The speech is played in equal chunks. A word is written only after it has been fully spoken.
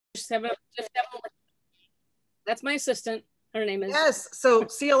That's my assistant. Her name is. Yes. So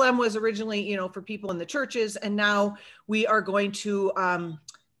CLM was originally, you know, for people in the churches, and now we are going to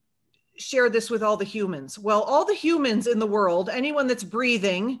share this with all the humans. Well, all the humans in the world, anyone that's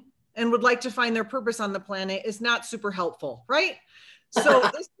breathing and would like to find their purpose on the planet, is not super helpful, right? So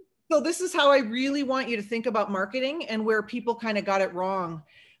this is how I really want you to think about marketing and where people kind of got it wrong.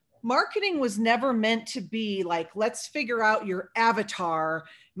 Marketing was never meant to be like, let's figure out your avatar,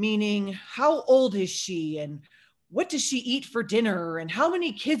 meaning how old is she and what does she eat for dinner and how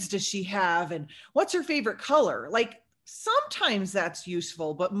many kids does she have and what's her favorite color? Like sometimes that's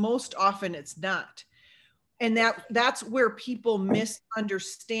useful, but most often it's not. And that's where people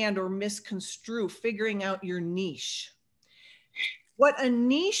misunderstand or misconstrue figuring out your niche. What a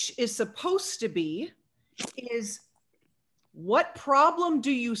niche is supposed to be is, what problem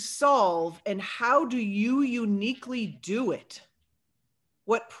do you solve and how do you uniquely do it?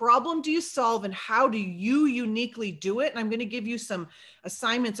 What problem do you solve and how do you uniquely do it? And I'm going to give you some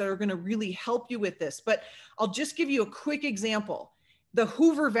assignments that are going to really help you with this, but I'll just give you a quick example. The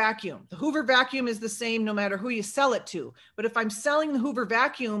Hoover vacuum. The Hoover vacuum is the same no matter who you sell it to. But if I'm selling the Hoover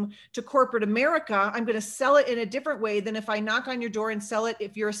vacuum to corporate America, I'm going to sell it in a different way than if I knock on your door and sell it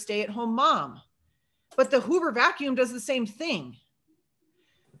if you're a stay-at-home mom. But the Hoover vacuum does the same thing.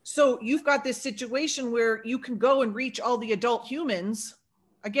 So you've got this situation where you can go and reach all the adult humans.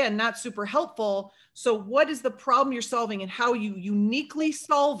 Again, not super helpful. So what is the problem you're solving and how you uniquely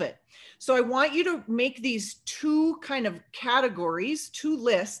solve it? So I want you to make these two kind of categories, two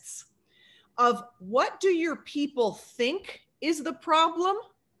lists of what do your people think is the problem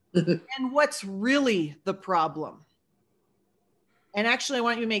and what's really the problem. And actually, I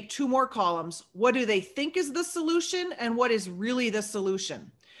want you to make two more columns. What do they think is the solution and what is really the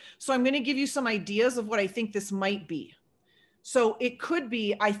solution? So I'm going to give you some ideas of what I think this might be. So it could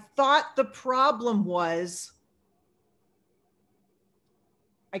be, I thought the problem was,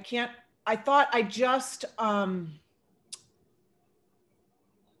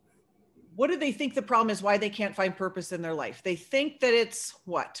 what do they think the problem is, why they can't find purpose in their life? They think that it's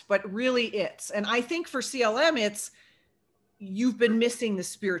what, but really it's, and I think for CLM, it's, you've been missing the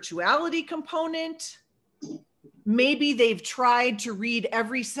spirituality component. Maybe they've tried to read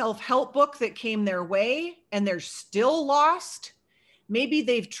every self-help book that came their way and they're still lost. Maybe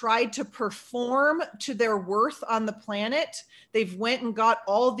they've tried to perform to their worth on the planet. They've went and got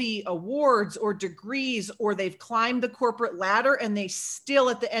all the awards or degrees, or they've climbed the corporate ladder and they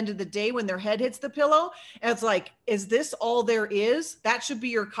still at the end of the day when their head hits the pillow, it's like, is this all there is? That should be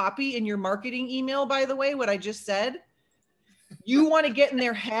your copy in your marketing email, by the way, what I just said. You want to get in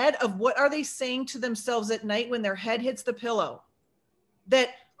their head of what are they saying to themselves at night when their head hits the pillow? That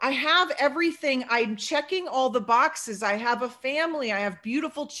I have everything. I'm checking all the boxes. I have a family. I have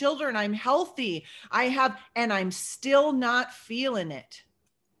beautiful children. I'm healthy. And I'm still not feeling it.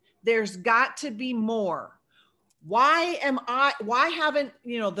 There's got to be more. Why haven't,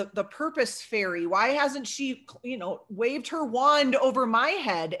 the purpose fairy, why hasn't she, waved her wand over my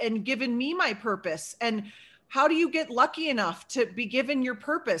head and given me my purpose? And how do you get lucky enough to be given your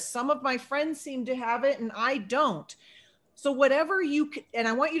purpose? Some of my friends seem to have it and I don't. So whatever and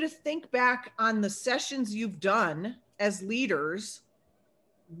I want you to think back on the sessions you've done as leaders.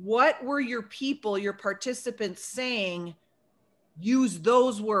 What were your people, your participants saying? Use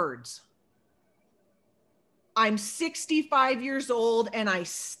those words. I'm 65 years old and I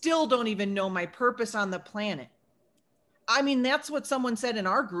still don't even know my purpose on the planet. I mean, that's what someone said in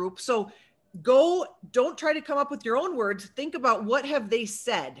our group. So don't try to come up with your own words. Think about what have they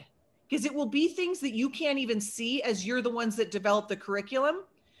said, because it will be things that you can't even see as you're the ones that develop the curriculum.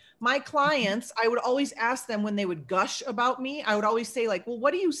 My clients, I would always ask them when they would gush about me, I would always say like, well,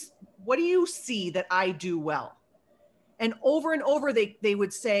 what do you see that I do well? And over they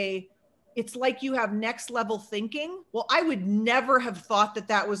would say, it's like you have next level thinking. Well, I would never have thought that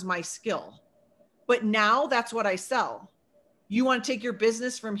that was my skill, but now that's what I sell. You want to take your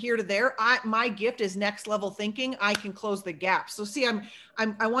business from here to there? My gift is next level thinking. I can close the gap. So see,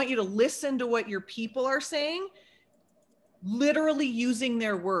 I want you to listen to what your people are saying, literally using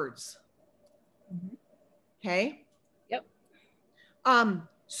their words. Okay. Yep.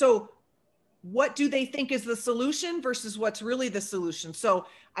 So what do they think is the solution versus what's really the solution? So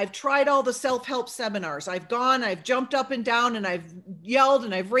I've tried all the self-help seminars. I've jumped up and down and I've yelled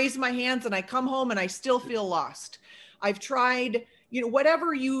and I've raised my hands and I come home and I still feel lost. I've tried,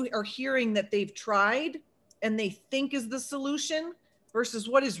 whatever you are hearing that they've tried and they think is the solution versus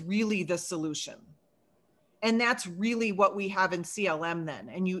what is really the solution. And that's really what we have in CLM then.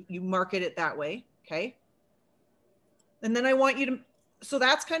 And you market it that way. Okay. And then I want you to so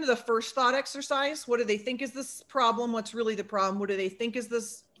that's kind of the first thought exercise. What do they think is this problem? What's really the problem? What do they think is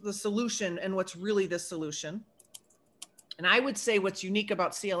the solution, and what's really the solution? And I would say what's unique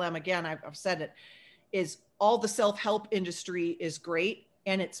about CLM, again, I've said it, is all the self-help industry is great,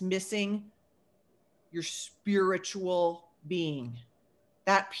 and it's missing your spiritual being.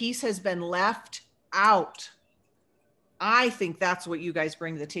 That piece has been left out. I think that's what you guys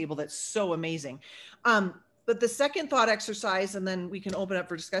bring to the table. That's so amazing. But the second thought exercise, and then we can open up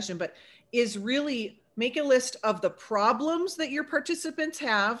for discussion, but is really make a list of the problems that your participants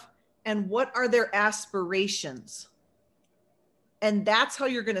have and what are their aspirations. And that's how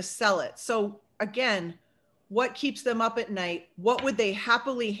you're going to sell it. So again, what keeps them up at night? What would they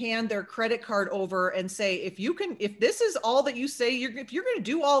happily hand their credit card over and say, if this is all that you say, if you're going to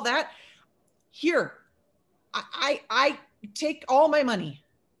do all that, here, I take all my money.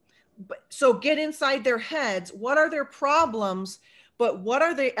 But so get inside their heads. What are their problems? But what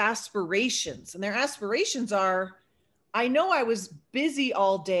are their aspirations? And their aspirations are, I know I was busy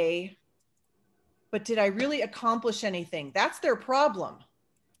all day, but did I really accomplish anything? That's their problem.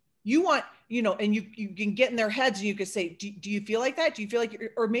 You want, and you can get in their heads and you could say, do you feel like that? Do you feel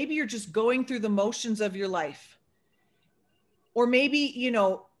like, or maybe you're just going through the motions of your life. Or maybe,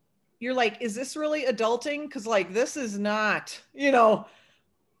 you're like, is this really adulting? Because like, this is not, am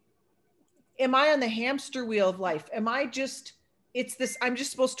I on the hamster wheel of life? I'm just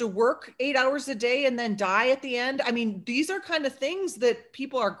supposed to work 8 hours a day and then die at the end. I mean, these are kind of things that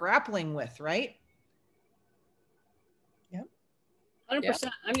people are grappling with, right? 100%.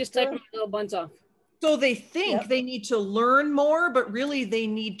 I'm just taking my little buns off. So they think they need to learn more, but really they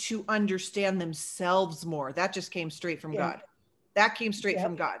need to understand themselves more. That just came straight from God. That came straight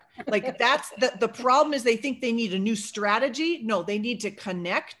from God. Like that's the problem is they think they need a new strategy. No, they need to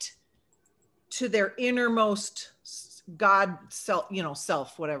connect to their innermost God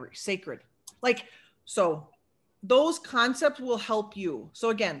self, whatever, sacred. Like, so those concepts will help you.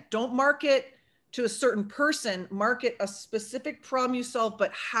 So again, don't market to a certain person, market a specific problem you solve, but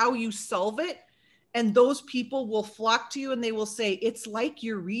how you solve it. And those people will flock to you and they will say, it's like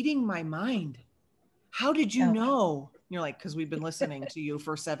you're reading my mind. How did you know? You're like, because we've been listening to you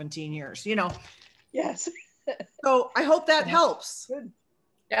for 17 years, Yes. So I hope that helps. Good.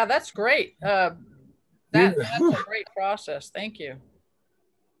 Yeah, that's great. That's a great process. Thank you.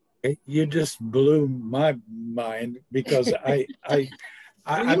 You just blew my mind because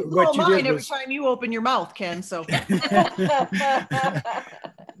You blow mine every time you open your mouth, Ken. So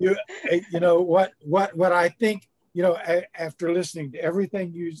what I think, after listening to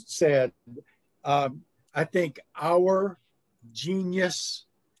everything you said, I think our genius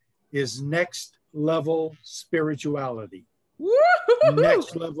is next level spirituality. Woo-hoo-hoo-hoo!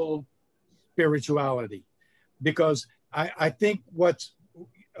 Next level spirituality, because I think what's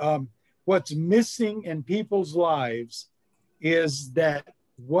missing in people's lives is that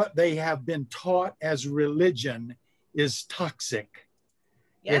what they have been taught as religion is toxic.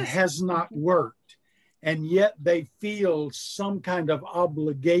 Yes. It has not worked, and yet they feel some kind of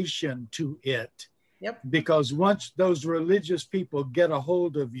obligation to it. Yep. Because once those religious people get a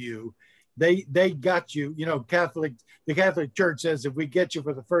hold of you, they got you. The Catholic Church says if we get you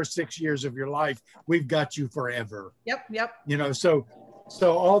for the first 6 years of your life, we've got you forever. Yep. So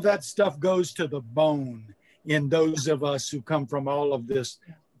all that stuff goes to the bone in those of us who come from all of this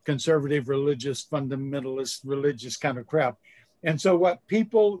conservative, religious, fundamentalist, religious kind of crap. And so what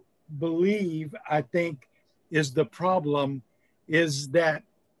people believe, I think, is the problem is that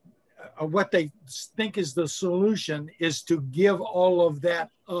what they think is the solution is to give all of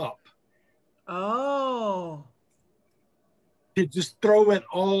that up. Oh. To just throw it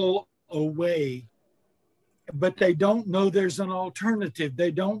all away. But they don't know there's an alternative.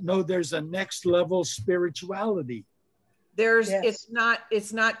 They don't know there's a next level spirituality. It's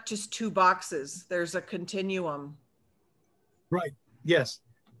not just two boxes. There's a continuum. Right. Yes.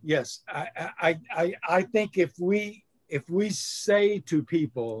 I think if we say to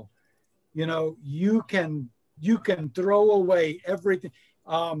people, you can throw away everything.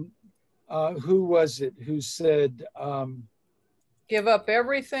 Who was it who said, give up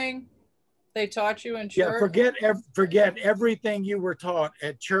everything they taught you in church? Yeah, forget everything you were taught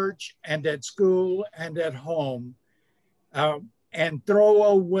at church and at school and at home, and throw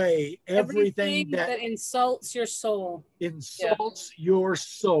away everything that insults your soul. Insults your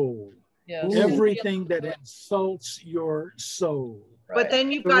soul. Yes. Everything that insults your soul. But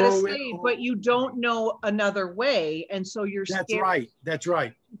then you've got to say, but you don't know another way. And so you're scared. That's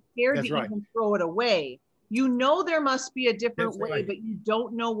right. Scared to even throw it away. You know there must be a different way, but you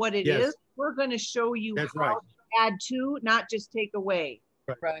don't know what it is. We're going to show you add to, not just take away.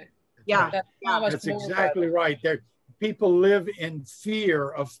 Right. Yeah. That's, That's exactly right. People live in fear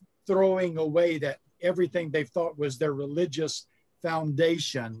of throwing away that everything they thought was their religious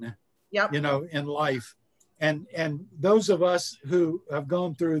foundation, Yep. in life. And those of us who have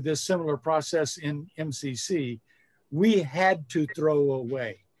gone through this similar process in MCC, we had to throw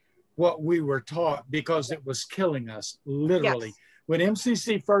away what we were taught because it was killing us, literally. Yes. When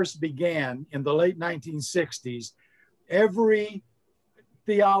MCC first began in the late 1960s, every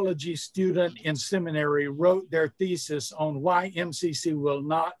theology student in seminary wrote their thesis on why MCC will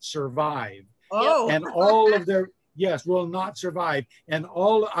not survive. Oh. And all of their, yes, will not survive. And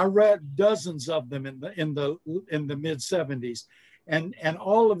I read dozens of them in the mid 70s. And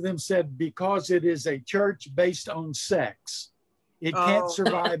all of them said, because it is a church based on sex. It can't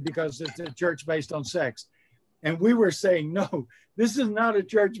survive because it's a church based on sex. And we were saying, no, this is not a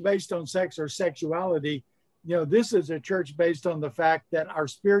church based on sex or sexuality. This is a church based on the fact that our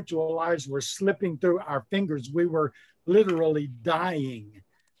spiritual lives were slipping through our fingers. We were literally dying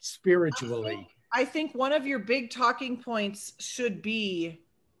spiritually. I think one of your big talking points should be,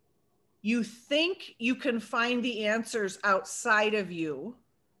 you think you can find the answers outside of you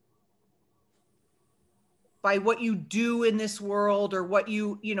by what you do in this world, or what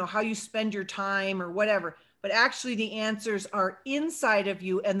how you spend your time or whatever. But actually the answers are inside of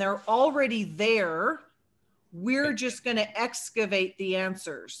you and they're already there. We're just going to excavate the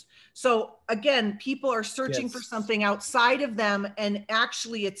answers. So again, people are searching for something outside of them, and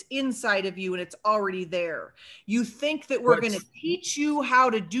actually it's inside of you and it's already there. You think that we're going to teach you how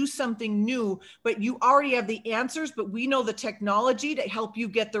to do something new, but you already have the answers, but we know the technology to help you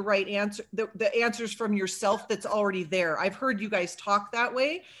get the right answer, the answers from yourself that's already there. I've heard you guys talk that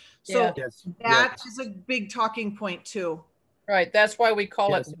way. So that is a big talking point too. Right. That's why we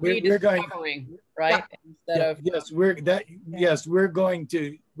call it rediscovering, right? Instead of we're going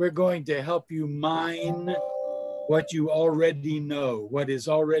to help you mine what you already know, what is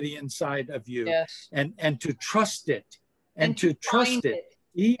already inside of you, and to trust it, and to trust it.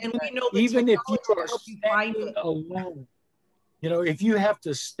 Even if you are standing alone, if you have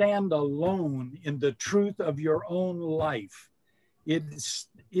to stand alone in the truth of your own life,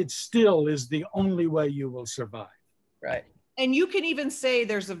 it still is the only way you will survive. Right. And you can even say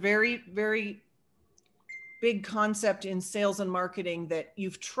there's a very, very big concept in sales and marketing that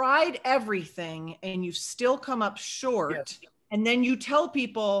you've tried everything and you've still come up short. Yes. And then you tell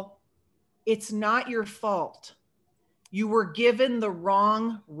people it's not your fault. You were given the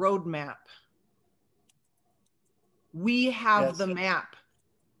wrong roadmap. We have the map.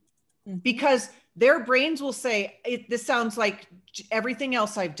 Because their brains will say, this sounds like everything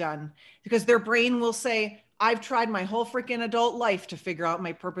else I've done. Because their brain will say, I've tried my whole freaking adult life to figure out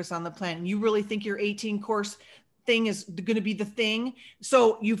my purpose on the planet. And you really think your 18-course thing is going to be the thing?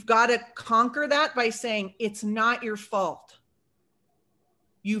 So you've got to conquer that by saying, it's not your fault.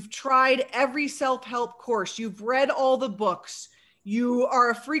 You've tried every self-help course. You've read all the books. You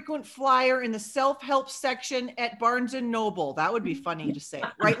are a frequent flyer in the self-help section at Barnes and Noble. That would be funny to say,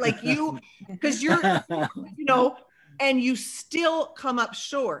 right? Like because you're, and you still come up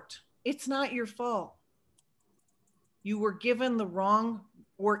short. It's not your fault. You were given the wrong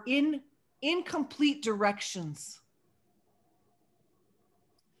or incomplete directions.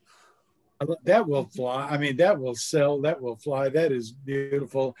 That will fly. I mean, that will sell, that will fly. That is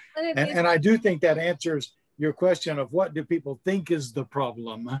beautiful. And I do think that answers your question of what do people think is the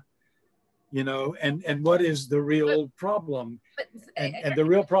problem, and what is the real problem. And the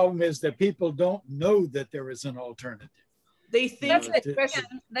real problem is that people don't know that there is an alternative. They think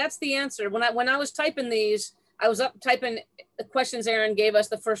that's the answer. When I was typing these, I was up typing the questions Erin gave us,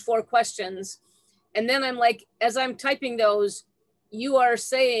 the first 4 questions. And then I'm like, as I'm typing those, you are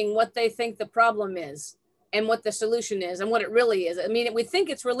saying what they think the problem is and what the solution is and what it really is. I mean, we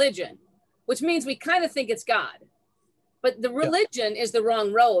think it's religion, which means we kind of think it's God. But the religion is the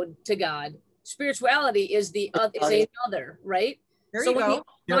wrong road to God. Spirituality is another, right? There you go.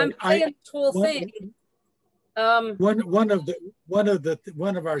 When I'm saying this whole thing, one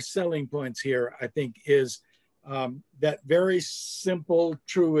of our selling points here, I think, is that very simple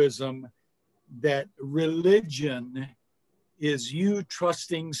truism that religion is you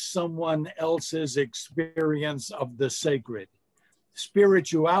trusting someone else's experience of the sacred.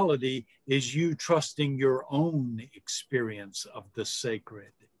 Spirituality is you trusting your own experience of the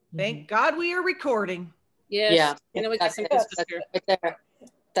sacred. Thank God we are recording. Yes. Yeah, We got some right there.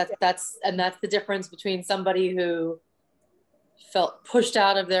 That's the difference between somebody who felt pushed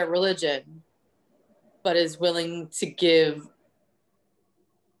out of their religion, but is willing to give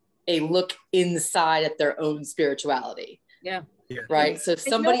a look inside at their own spirituality. Yeah. Right. So if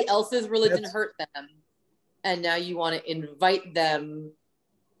somebody else's religion hurt them, and now you want to invite them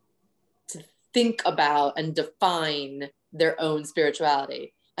to think about and define their own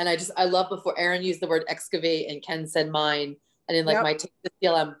spirituality. And I love before Erin used the word excavate and Ken said mine. And in like my take the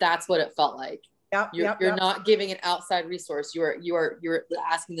CLM, that's what it felt like. You're not giving an outside resource. You're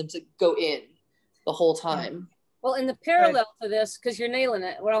asking them to go in the whole time. Well, in the parallel to this, because you're nailing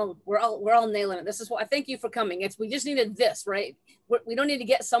it, we're all nailing it. This is what I thank you for coming. We just needed this, right? We don't need to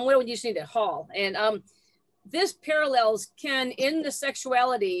get somewhere. We just need to haul. And this parallels Ken in the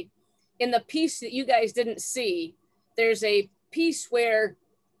sexuality, in the piece that you guys didn't see. There's a piece where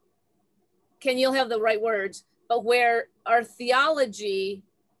Ken, you'll have the right words, but where our theology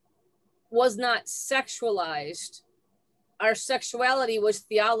was not sexualized. Our sexuality was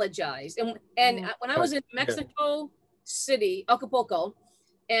theologized. And when I was in Mexico City, Acapulco,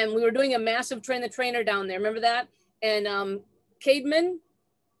 and we were doing a massive Train the Trainer down there, remember that? And Cademan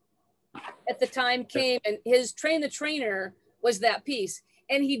at the time came, and his Train the Trainer was that piece.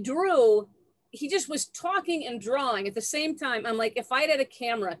 And he just was talking and drawing at the same time. I'm like, if I had a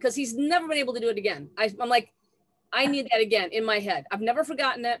camera, because he's never been able to do it again. I'm like, I need that again in my head. I've never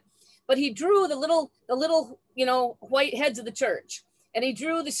forgotten it. But he drew the little, white heads of the church, and he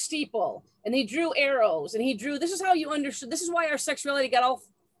drew the steeple, and he drew arrows, and he drew, this is how you understood, this is why our sexuality got all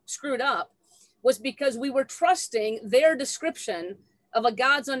screwed up, was because we were trusting their description of a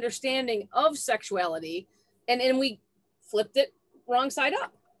God's understanding of sexuality, and we flipped it wrong side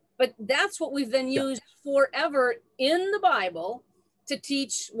up. But that's what we've then used forever in the Bible to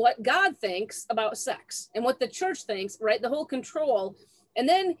teach what God thinks about sex and what the church thinks, right? The whole control. And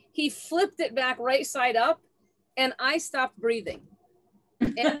then he flipped it back right side up, and I stopped breathing.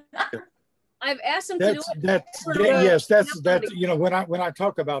 And I've asked him to do it. That's when I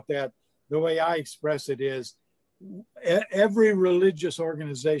talk about that, the way I express it is every religious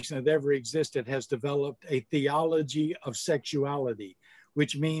organization that ever existed has developed a theology of sexuality,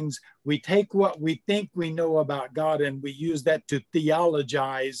 which means we take what we think we know about God and we use that to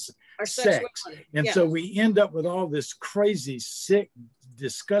theologize sex. And so we end up with all this crazy, sick,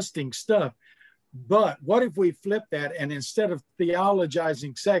 disgusting stuff. But what if we flip that, and instead of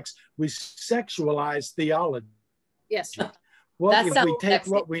theologizing sex, we sexualize theology? Yes. What if we take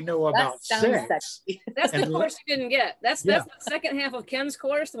what we know about sex? That's the course you didn't get. That's the second half of Ken's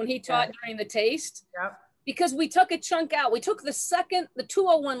course when he taught during the taste. Yep. Because we took a chunk out. We took the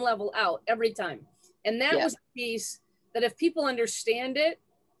 201 level out every time. And that was a piece that if people understand it,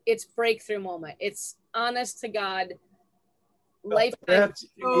 it's breakthrough moment. It's honest to God. Lifetime.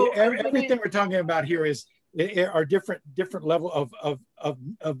 Everything we're talking about here are different level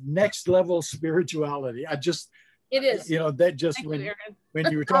of next level spirituality. It is. That just when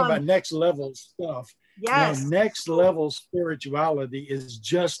you were talking about next level stuff. Yes. Next level spirituality is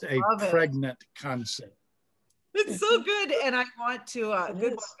just a pregnant concept. It's so good, and I want to. Good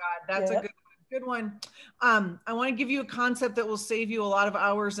one, God. That's a good one. I want to give you a concept that will save you a lot of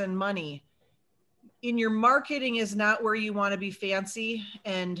hours and money. In your marketing is not where you want to be fancy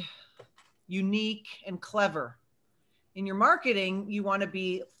and unique and clever. In your marketing, you want to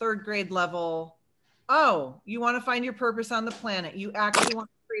be third grade level. Oh, you want to find your purpose on the planet. You actually want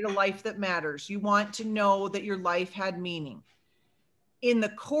to create a life that matters. You want to know that your life had meaning. In the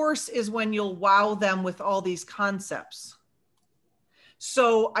course is when you'll wow them with all these concepts.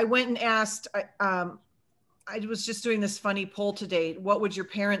 So I went and asked, I was just doing this funny poll today. What would your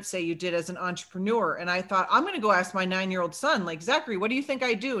parents say you did as an entrepreneur? And I thought, I'm going to go ask my 9-year-old son, like, Zachary, what do you think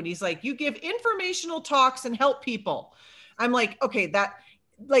I do? And he's like, you give informational talks and help people. I'm like, okay,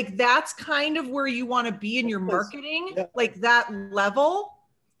 that's kind of where you want to be in your marketing, like that level.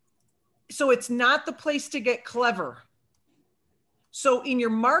 So it's not the place to get clever. So in your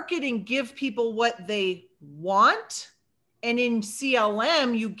marketing, give people what they want. And in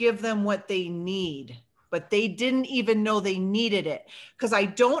CLM, you give them what they need. But they didn't even know they needed it. Because I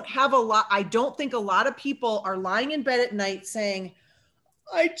don't think a lot of people are lying in bed at night saying,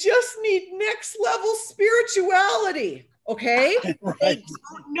 I just need next level spirituality. Okay. Right. They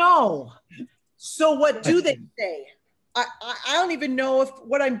don't know. So what do they say? I don't even know if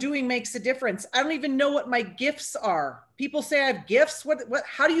what I'm doing makes a difference. I don't even know what my gifts are. People say I have gifts.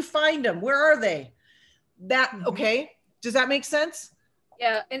 How do you find them? Where are they? Okay. Does that make sense?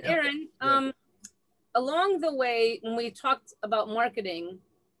 Yeah. And Erin, along the way, when we talked about marketing,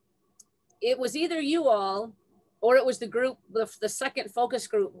 it was either you all, or it was the group, the second focus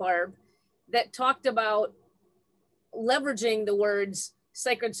group, Barb, that talked about leveraging the words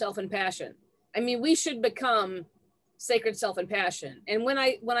sacred self and passion. I mean, we should become sacred self and passion. And when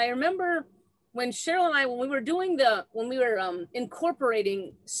I remember when Cheryl and I, when we were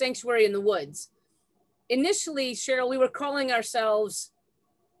incorporating Sanctuary in the Woods, initially, Cheryl, we were calling ourselves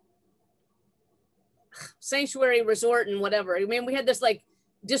Sanctuary Resort and whatever. I mean, we had this like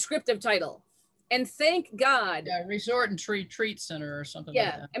descriptive title. And thank God. Yeah, Resort and Treat Center or something like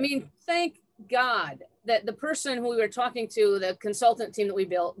that. I mean, thank God that the person who we were talking to, the consultant team that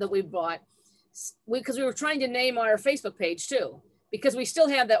we bought, because we were trying to name our Facebook page too, because we still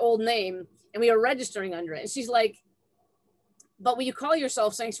have that old name and we were registering under it. And she's like, but will you call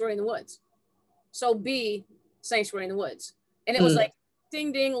yourself Sanctuary in the Woods? So be Sanctuary in the Woods. And it was like,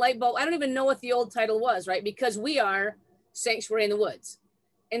 ding, ding, light bulb. I don't even know what the old title was, right? Because we are Sanctuary in the Woods.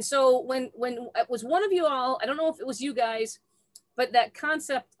 And so when it was one of you all, I don't know if it was you guys, but that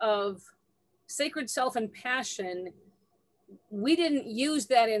concept of sacred self and passion, we didn't use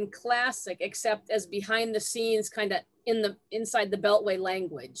that in classic except as behind the scenes, kind of inside the Beltway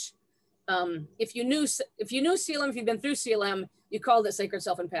language. If you knew CLM, if you've been through CLM, you called it sacred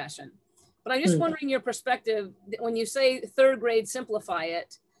self and passion. But I'm just wondering your perspective when you say third grade, simplify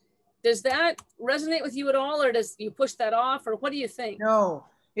it. Does that resonate with you at all, or does you push that off, or what do you think? No,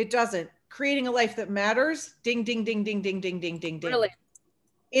 it doesn't. Creating a life that matters. Ding, ding, ding, ding, ding, ding, ding, ding, ding. Really?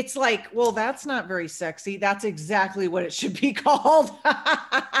 It's like, well, that's not very sexy. That's exactly what it should be called.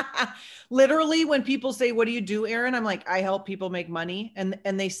 Literally, when people say, what do you do, Erin? I'm like, I help people make money, and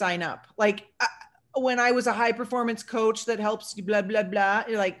they sign up. Like when I was a high performance coach that helps you blah, blah, blah.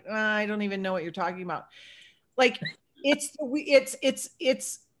 You're like, I don't even know what you're talking about. Like it's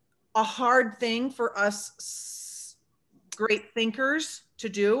a hard thing for us great thinkers to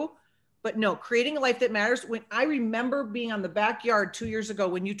do. But no, creating a life that matters. When I remember being on the backyard 2 years ago,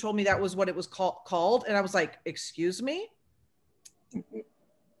 when you told me that was what it was called, and I was like, excuse me?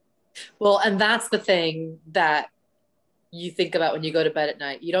 Well, and that's the thing that you think about when you go to bed at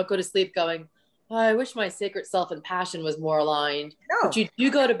night. You don't go to sleep going, oh, I wish my sacred self and passion was more aligned. No. But you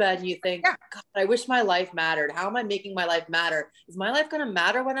do go to bed and you think, God, I wish my life mattered. How am I making my life matter? Is my life going to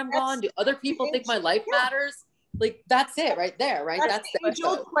matter when I'm gone? Do other people think my life matters? Like, that's it right there, right? That's the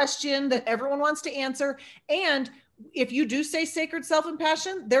age-old question that everyone wants to answer. And if you do say sacred self and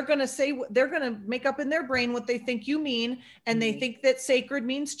passion, they're going to make up in their brain what they think you mean. And they think that sacred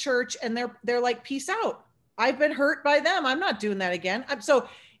means church, and they're like, peace out. I've been hurt by them. I'm not doing that again. So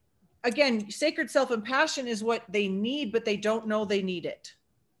again, sacred self and passion is what they need, but they don't know they need it.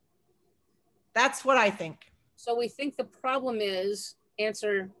 That's what I think. So we think the problem is,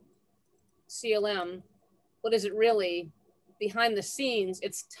 answer CLM, what is it really? Behind the scenes,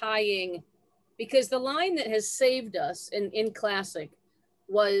 it's tying, because the line that has saved us in classic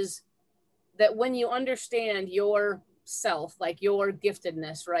was that when you understand yourself, like your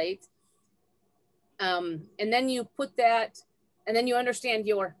giftedness, right? And then you put that, and then you understand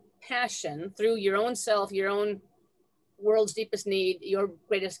your passion through your own self, your own world's deepest need, your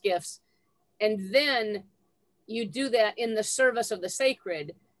greatest gifts. And then you do that in the service of the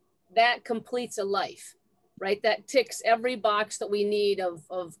sacred, that completes a life. Right? That ticks every box that we need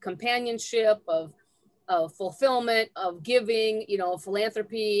of companionship, of fulfillment, of giving,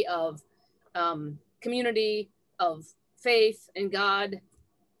 philanthropy, of community, of faith in God.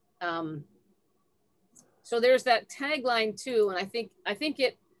 So there's that tagline too. And I think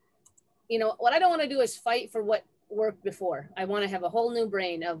it, what I don't want to do is fight for what worked before. I want to have a whole new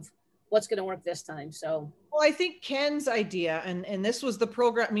brain of what's going to work this time. So. Well, I think Ken's idea, and this was the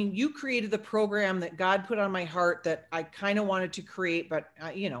program. I mean, you created the program that God put on my heart that I kind of wanted to create, but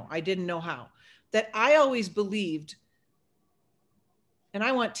I didn't know how. That I always believed, and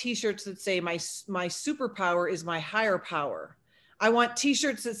I want T-shirts that say my superpower is my higher power. I want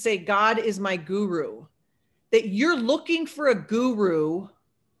T-shirts that say God is my guru. That you're looking for a guru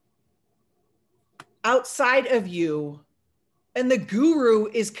outside of you. And the guru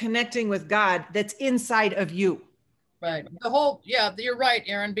is connecting with God that's inside of you. Right. You're right,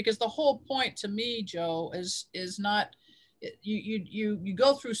 Erin, because the whole point to me, Joe, is not, you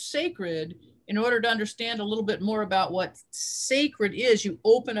go through sacred in order to understand a little bit more about what sacred is. You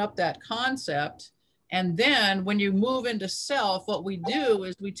open up that concept. And then when you move into self, what we do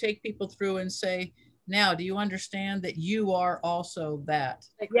is we take people through and say, now, do you understand that you are also that?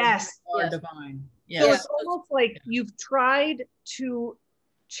 Yes. You are divine. Yes. So it's almost like you've tried to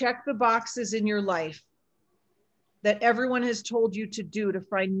check the boxes in your life that everyone has told you to do to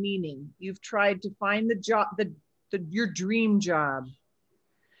find meaning. You've tried to find the job, your dream job.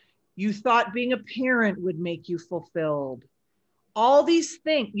 You thought being a parent would make you fulfilled. All these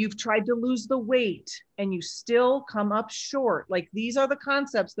things, you've tried to lose the weight and you still come up short. Like, these are the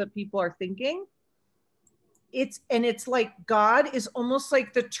concepts that people are thinking. it's like God is almost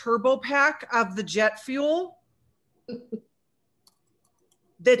like the turbo pack of the jet fuel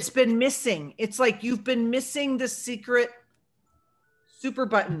that's been missing. It's like you've been missing the secret super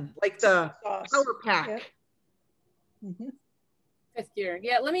button, like the power pack. Yeah. Mm-hmm. Fifth gear.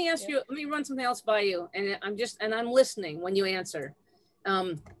 Yeah, let me ask you, let me run something else by you. And I'm listening when you answer.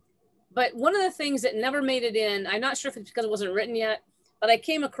 But one of the things that never made it in, I'm not sure if it's because it wasn't written yet, but I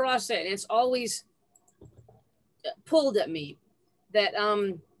came across it and it's always pulled at me that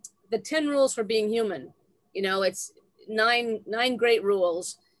the 10 rules for being human, you know, it's nine great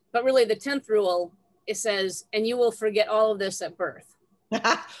rules, but really the 10th rule, it says, and you will forget all of this at birth.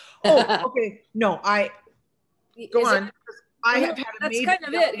 Oh, okay. No, go on. I have had that's kind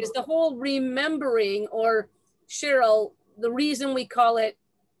of it, is the whole remembering, or Cheryl, the reason we call it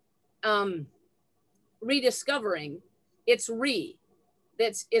rediscovering, it's you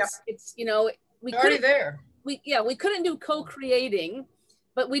know, we already there. We couldn't do co-creating,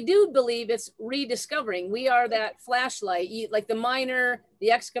 but we do believe it's rediscovering. We are that flashlight, like the miner,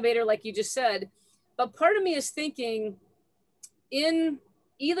 the excavator, like you just said. But part of me is thinking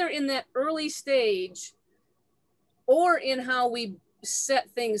either in that early stage or in how we set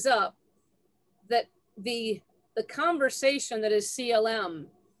things up, that the conversation that is CLM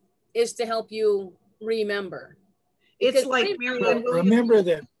is to help you remember. It's like remember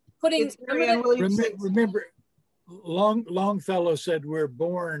that. Remember, Longfellow said, we're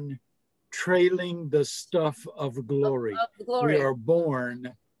born trailing the stuff of glory. We are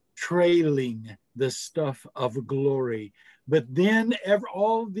born trailing the stuff of glory. But then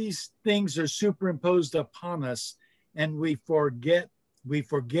all these things are superimposed upon us, and we forget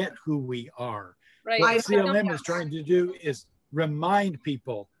who we are. Right. What CLM is trying to do is remind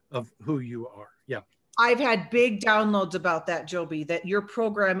people of who you are. Yeah. I've had big downloads about that, Joby, that your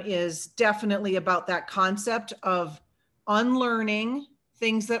program is definitely about that concept of unlearning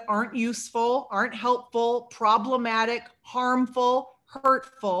things that aren't useful, aren't helpful, problematic, harmful,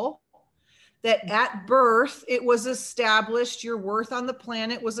 hurtful, that at birth, it was established, your worth on the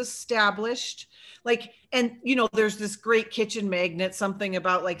planet was established. Like, and you know, there's this great kitchen magnet, something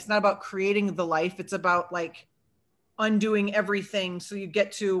about like, it's not about creating the life, it's about like undoing everything so you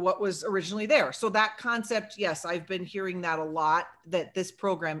get to what was originally there. So that concept, yes, I've been hearing that a lot, that this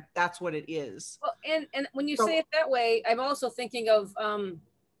program, that's what it is. Well, and when you say it that way, I'm also thinking of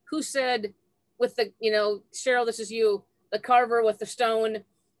who said with the, you know, Cheryl, this is you, the carver with the stone,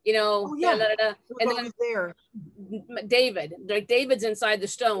 you know, oh, yeah. And then there. David, like David's inside the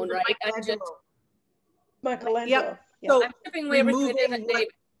stone, right? Michelangelo. Yep. Yeah. So I'm skipping way everything that isn't David.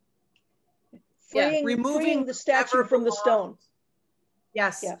 Freeing the statue from the stone.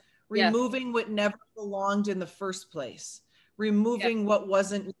 Yes. Yeah. Removing what never belonged in the first place. Removing what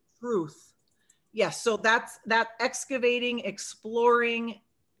wasn't truth. Yes. So that's that excavating, exploring,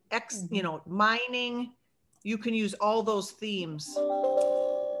 you know, mining. You can use all those themes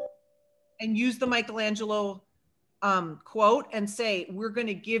and use the Michelangelo quote and say, we're going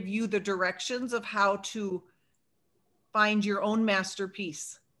to give you the directions of how to find your own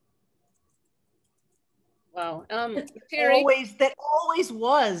masterpiece. Wow. Terry. That always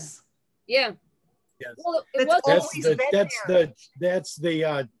was. Yeah. Yes. Well, that's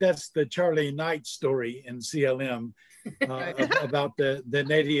the Charlie Knight story in CLM about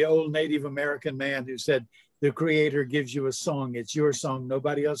the old Native American man who said, the creator gives you a song. It's your song.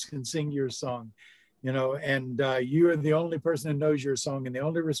 Nobody else can sing your song, you know, and you are the only person who knows your song, and the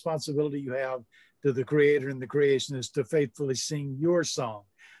only responsibility you have to the creator and the creation is to faithfully sing your song.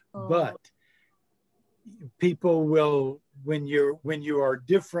 Oh. But people will, when you are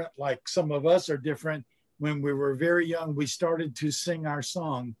different, like some of us are different, when we were very young, we started to sing our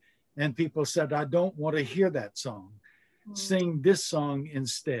song and people said, I don't want to hear that song. Sing this song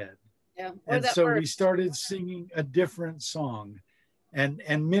instead. Yeah. And so we started singing a different song, and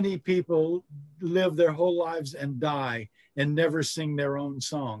many people live their whole lives and die and never sing their own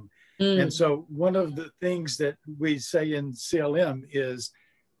song. And so one of the things that we say in CLM is,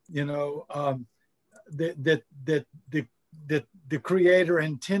 you know, that the creator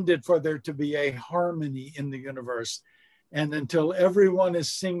intended for there to be a harmony in the universe. And until everyone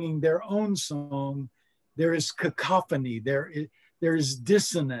is singing their own song, there is cacophony, there is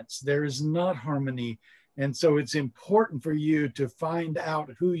dissonance, there is not harmony. And so it's important for you to find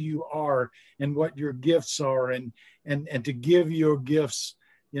out who you are and what your gifts are, and to give your gifts,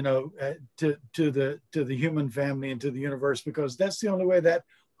 you know, to the human family and to the universe, because that's the only way that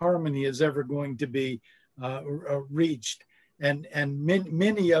harmony is ever going to be reached. And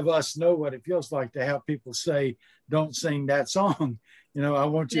many of us know what it feels like to have people say, don't sing that song. You know, I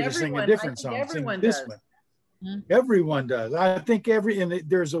want you to sing a different song. Sing this one. Everyone does. I think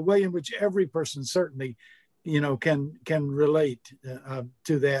there's a way in which every person certainly, can relate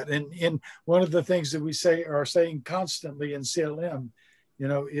to that. And one of the things that we are saying constantly in CLM,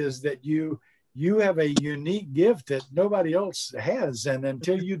 is that you have a unique gift that nobody else has. And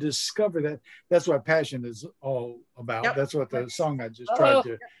until you discover that, that's what passion is all about. Yep. That's what the song I just tried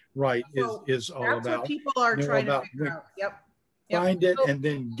to write is all about. That's what people are trying to figure out. Yep. Find it and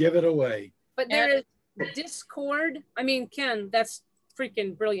then give it away. But there is discord. I mean, Ken, that's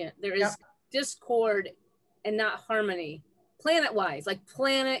freaking brilliant. There is discord and not harmony, planet-wise, like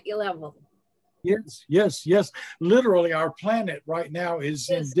planet level. Yes. Literally, our planet right now is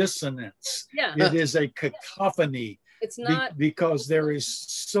in dissonance. Yeah. It is a cacophony. It's not because there is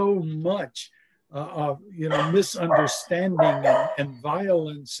so much misunderstanding and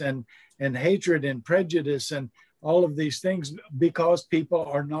violence and hatred and prejudice and all of these things, because people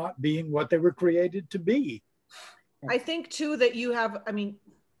are not being what they were created to be. I think too that you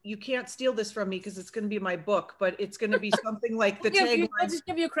can't steal this from me because it's going to be my book, but it's going to be something like the tagline. I'll just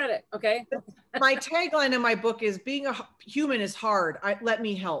give you credit, okay? My tagline in my book is being a human is hard. Let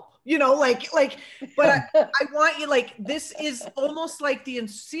me help. But I want you, this is almost like the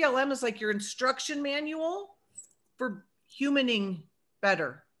CLM is like your instruction manual for humaning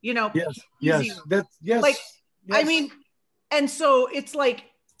better. Yes. I mean, and so it's like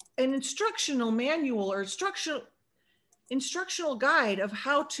an instructional manual or instructional guide of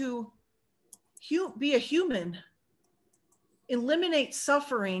how to be a human, eliminate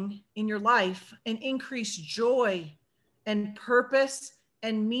suffering in your life, and increase joy and purpose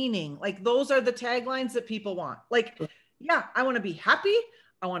and meaning. Like, those are the taglines that people want. Like, yeah, I want to be happy.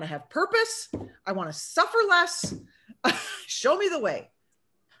 I want to have purpose. I want to suffer less. Show me the way.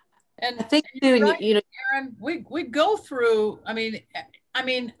 And I think, Erin, we go through, I mean,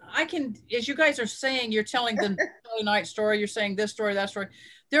 I can, as you guys are saying, you're telling the night story, you're saying this story, that story.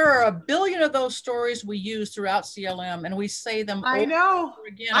 There are a billion of those stories we use throughout CLM, and we say them over and over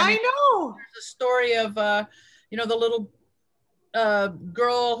again. I know. There's a story of, the little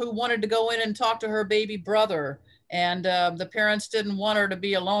girl who wanted to go in and talk to her baby brother, and the parents didn't want her to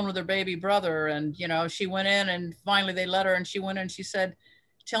be alone with her baby brother. And, she went in, and finally they let her, and she went in and she said,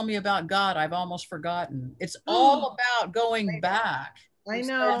 "Tell me about God. I've almost forgotten." It's all about going back. I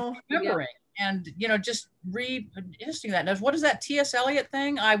know. Remembering and, just revisiting that. Now, what is that T.S. Eliot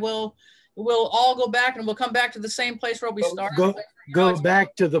thing? We'll all go back and we'll come back to the same place where we started. Go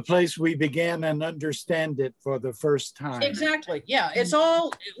back to the place we began and understand it for the first time. Exactly. Yeah. It's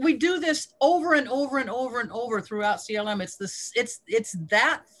all, we do this over and over and over and over throughout CLM. It's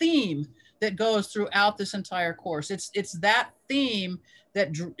that theme that goes throughout this entire course. It's that theme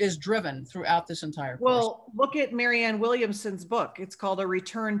that is driven throughout this entire course. Well, look at Marianne Williamson's book. It's called A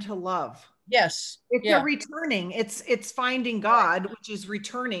Return to Love. Yes. It's a returning. It's finding God, which is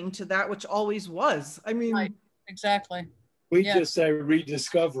returning to that which always was. I mean, right. Exactly. We just say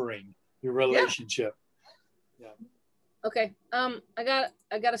rediscovering your relationship. Yeah. Okay. I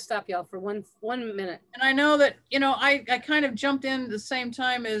got to stop y'all for one minute. And I know that, I kind of jumped in the same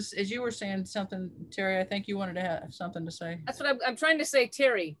time as you were saying something, Terry. I think you wanted to have something to say. That's what I'm trying to say,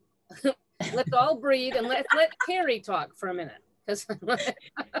 Terry. Let's all breathe and let Terry talk for a minute.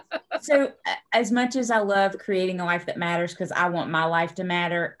 So as much as I love creating a life that matters, because I want my life to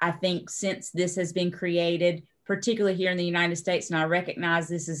matter, I think since this has been created, particularly here in the United States, and I recognize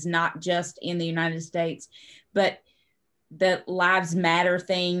this is not just in the United States, but the Lives Matter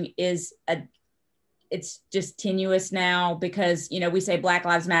thing it's just tenuous now, because, we say Black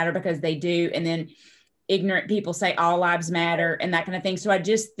Lives Matter because they do. And then ignorant people say all lives matter and that kind of thing. So I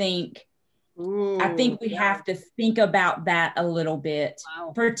just think, we have to think about that a little bit,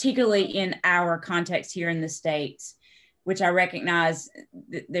 particularly in our context here in the States, which I recognize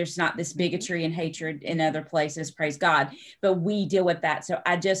there's not this bigotry and hatred in other places, praise God, but we deal with that. So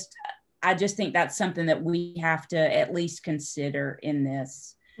I just think that's something that we have to at least consider in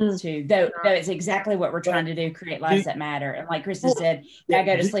this too, though it's exactly what we're trying to do, create lives that matter. And like Kristan said, I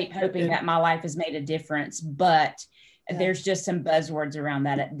go to sleep hoping that my life has made a difference, but there's just some buzzwords around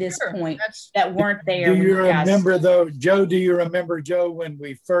that at this point that weren't there. Do you remember though, Joe, when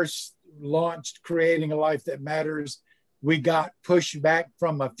we first launched Creating a Life That Matters, we got pushback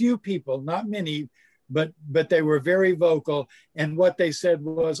from a few people, not many, but they were very vocal. And what they said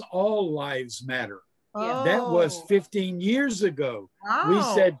was all lives matter. Oh. That was 15 years ago. Wow. We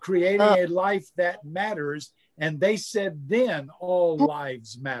said creating a life that matters. And they said then all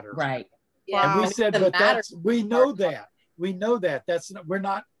lives matter. Right. Yeah. And we said, but we know that. We're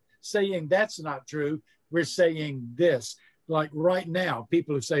not saying that's not true. We're saying this. Like right now,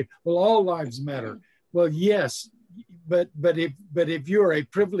 people who say, well, all lives matter. Well, yes, but if you're a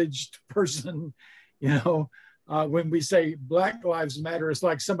privileged person, you know, when we say Black Lives Matter, it's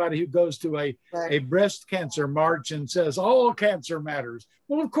like somebody who goes to a breast cancer march and says all cancer matters.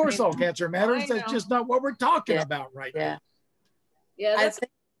 Well, of course, all cancer matters. That's just not what we're talking about right now. Yeah, that's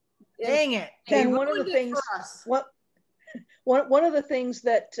dang it. Ken, one of the things, one of the things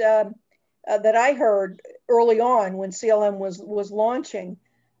that that I heard early on when CLM was launching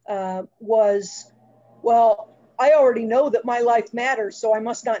was, well, I already know that my life matters, so I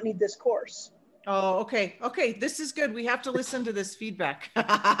must not need this course. Oh, okay. Okay. This is good. We have to listen to this feedback.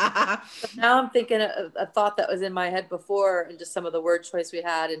 Now I'm thinking a thought that was in my head before, and just some of the word choice we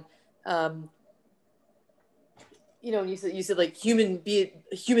had. And, you know, you said like human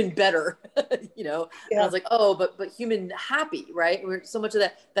better, you know, and I was like, oh, but human happy, right? We're so much of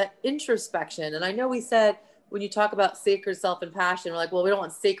that introspection. And I know we said, when you talk about sacred self and passion, we're like, well, we don't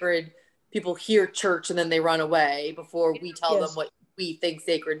want sacred people hear church and then they run away before we tell them what we think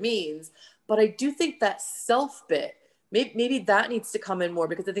sacred means. But I do think that self bit, maybe that needs to come in more,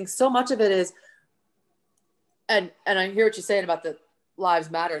 because I think so much of it is, and I hear what you're saying about the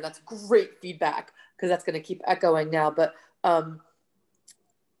lives matter. And that's great feedback, because that's going to keep echoing now. But I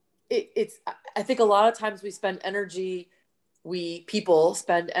think a lot of times we spend energy, people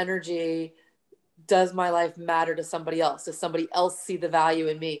spend energy, does my life matter to somebody else? Does somebody else see the value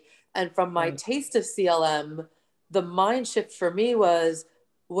in me? And from my taste of CLM, the mind shift for me was,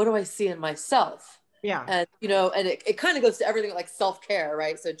 what do I see in myself? Yeah. And, you know, and it kind of goes to everything like self-care,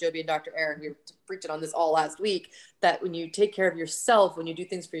 right? So Joby and Dr. Erin, we were preaching on this all last week, that when you take care of yourself, when you do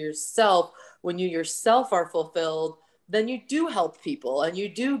things for yourself, when you yourself are fulfilled, then you do help people and you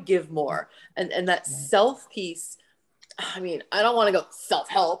do give more. And that self piece, I mean, I don't want to go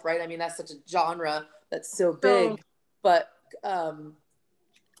self-help, right? I mean, that's such a genre that's so big, but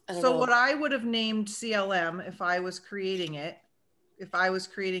so what I would have named CLM if I was creating it, if I was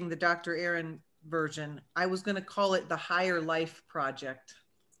creating the Dr. Erin version, I was going to call it the Higher Life Project.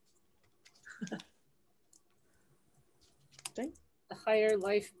 The Higher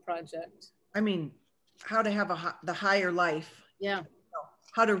Life Project. I mean, how to have the higher life. Yeah.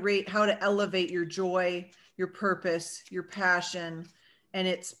 How to elevate your joy, your purpose, your passion. And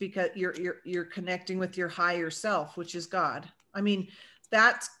it's because you're connecting with your higher self, which is God. I mean,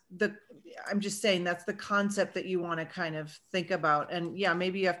 I'm just saying that's the concept that you want to kind of think about. And yeah,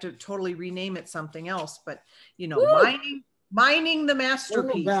 maybe you have to totally rename it something else, but you know, mining the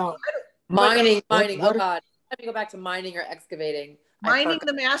masterpiece. Mining. Oh God. I have to go back to mining or excavating. Mining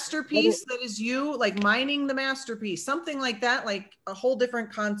the masterpiece that is you, like mining the masterpiece, something like that, like a whole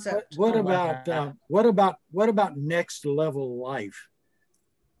different concept. What about next level life?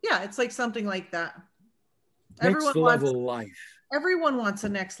 Yeah, it's like something like that. Next level life. Everyone wants a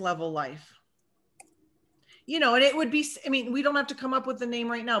next level life. You know, and it would be, I mean, we don't have to come up with the name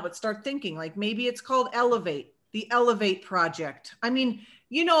right now, but start thinking like maybe it's called Elevate, the Elevate Project. I mean,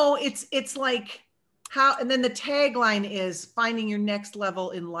 you know, it's like how, and then the tagline is finding your next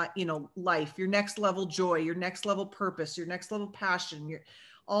level in life, you know, life, your next level joy, your next level purpose, your next level passion,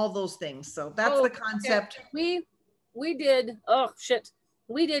 all those things. So that's the concept. Okay. We did,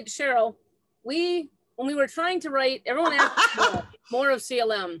 Cheryl, when we were trying to write, everyone asked more of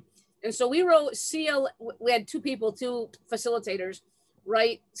CLM. And so we wrote we had two facilitators,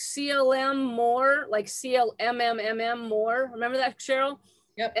 write CLM more, like CLMMMM more. Remember that, Cheryl?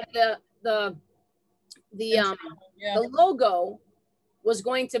 Yep. And the logo was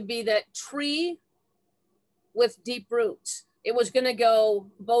going to be that tree with deep roots. It was going to go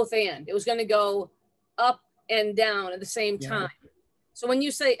both and. It was going to go up and down at the same time. So when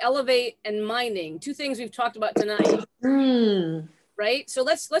you say elevate and mining, two things we've talked about tonight, right? So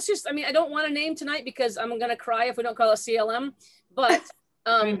let's just, I mean, I don't want a name tonight because I'm going to cry if we don't call it CLM, but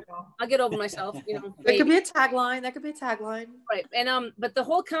I'll get over myself, you know. That could be a tagline. Right. And, but the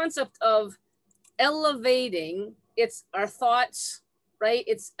whole concept of elevating, it's our thoughts, right?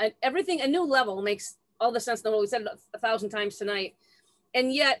 It's everything, a new level makes all the sense in the world. We said it 1,000 times tonight.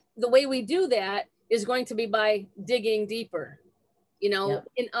 And yet the way we do that is going to be by digging deeper, you know,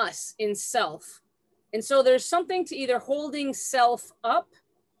 in us, in self. And so there's something to either holding self up.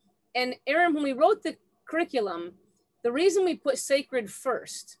 And Erin, when we wrote the curriculum, the reason we put sacred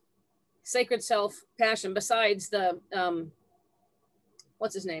first, sacred self passion, besides the,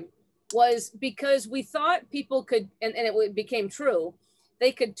 what's his name, was because we thought people could, and it became true,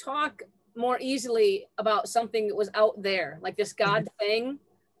 they could talk more easily about something that was out there, like this God thing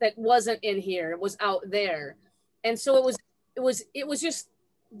that wasn't in here, it was out there. And so it was just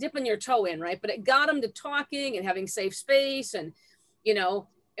dipping your toe in, right? But it got them to talking and having safe space and, you know,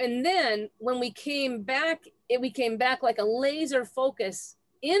 and then when we came back, we came back like a laser focus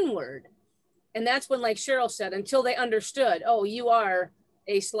inward. And that's when, like Cheryl said, until they understood, oh, you are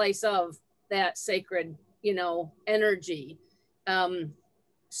a slice of that sacred, you know, energy.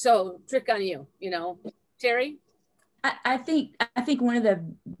 So trick on you, you know, Terry. I think one of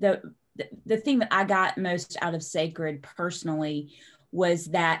the thing that I got most out of sacred personally was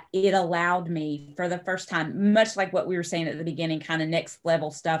that it allowed me for the first time, much like what we were saying at the beginning, kind of next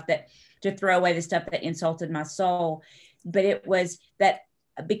level stuff, that to throw away the stuff that insulted my soul. But it was that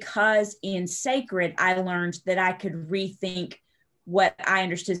because in sacred, I learned that I could rethink what I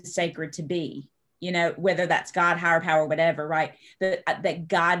understood sacred to be, you know, whether that's God, higher power, whatever, right? That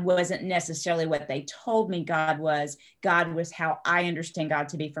God wasn't necessarily what they told me God was. God was how I understand God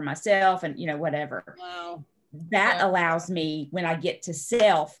to be for myself, and, you know, whatever. Wow. That allows me, when I get to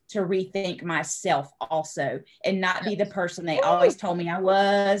self, to rethink myself also, and not be the person they always told me I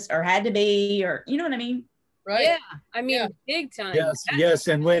was or had to be, or, you know what I mean? Right. Yeah, I mean, big time. Yes.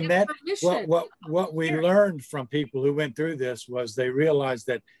 And when that, what we learned from people who went through this was they realized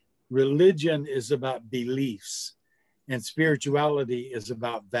that religion is about beliefs and spirituality is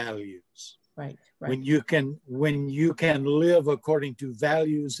about values. Right. When you can live according to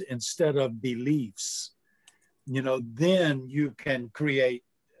values instead of beliefs, you know, then you can create,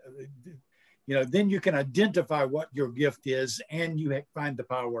 you know, then you can identify what your gift is, and you find the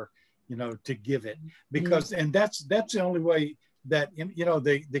power, you know, to give it. Because, and that's the only way that, you know,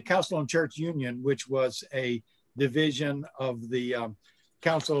 the Council on Church Union, which was a division of the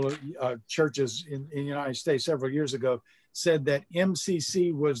Council of Churches in the United States several years ago, said that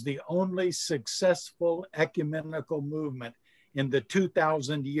MCC was the only successful ecumenical movement in the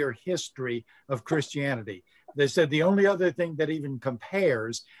 2,000-year history of Christianity. They said the only other thing that even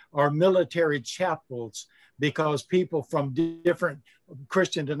compares are military chapels, because people from different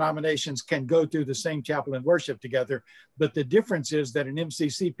Christian denominations can go through the same chapel and worship together. But the difference is that in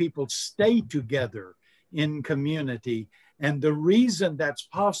MCC, people stay together in community. And the reason that's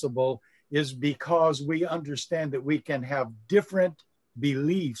possible is because we understand that we can have different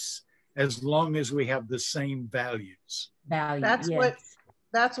beliefs as long as we have the same values. That's what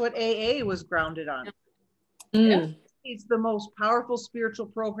AA was grounded on. Yeah. It's the most powerful spiritual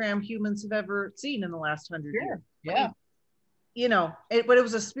program humans have ever seen in the last 100 years. Yeah. You know, but it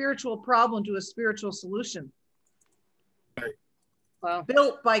was a spiritual problem to a spiritual solution. Right. Wow.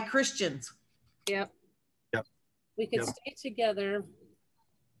 Built by Christians. Yep. We could stay together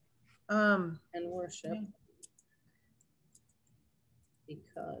and worship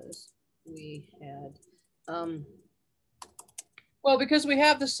because we had well, because we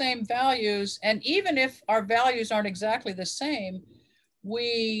have the same values, and even if our values aren't exactly the same,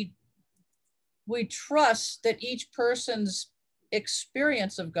 we trust that each person's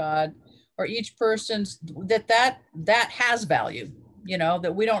experience of God, or each person's that has value, you know,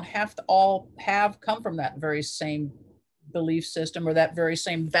 that we don't have to all come from that very same belief system or that very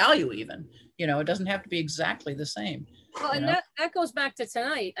same value even, you know, it doesn't have to be exactly the same. Well, and that goes back to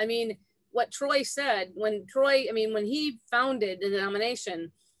tonight. I mean, what Troy said, when he founded the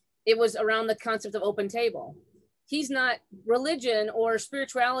denomination, it was around the concept of open table. He's not, religion or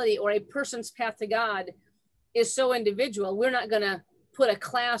spirituality or a person's path to God is so individual. We're not going to put a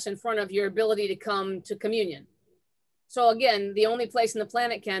class in front of your ability to come to communion. So again, the only place on the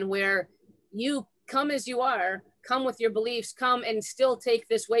planet, Ken, where you come as you are, come with your beliefs, come and still take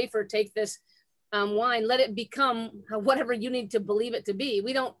this wafer, take this wine, let it become whatever you need to believe it to be.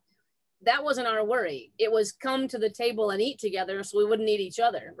 That wasn't our worry. It was come to the table and eat together so we wouldn't eat each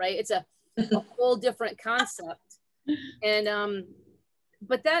other, right? It's a whole different concept. And,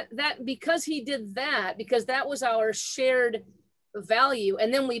 but that because he did that, because that was our shared value,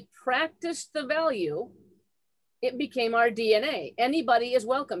 and then we practiced the value, it became our DNA. Anybody is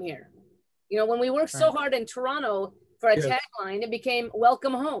welcome here. You know, when we worked so hard in Toronto for a tagline, it became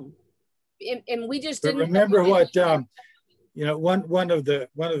welcome home. And we just didn't remember what, you know, one of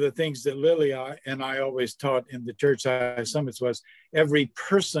the things that Lily and I always taught in the Church Summits was every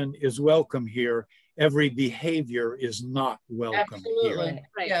person is welcome here. Every behavior is not welcome Absolutely. here.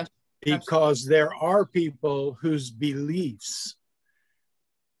 Right. Yeah. Because there are people whose beliefs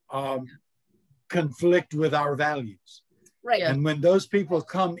conflict with our values. Right. And when those people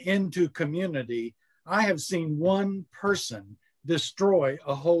come into community, I have seen one person destroy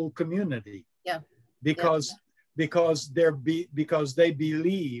a whole community. Yeah. Because they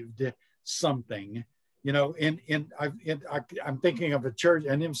believed something, you know. I'm thinking of a church,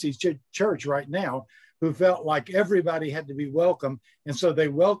 an MC church right now, who felt like everybody had to be welcome, and so they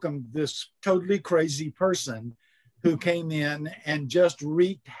welcomed this totally crazy person who came in and just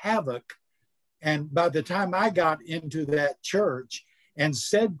wreaked havoc. And by the time I got into that church and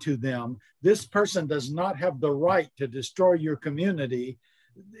said to them, this person does not have the right to destroy your community,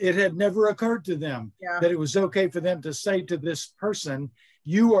 it had never occurred to them that it was okay for them to say to this person,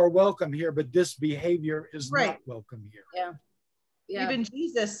 you are welcome here, but this behavior is not welcome here. Yeah. Yeah. Even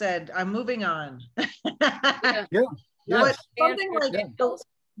Jesus said, I'm moving on. Yeah. But something like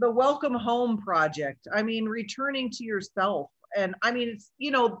the Welcome Home Project, I mean, returning to yourself. And I mean, it's,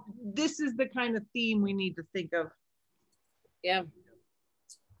 you know, this is the kind of theme we need to think of. Yeah.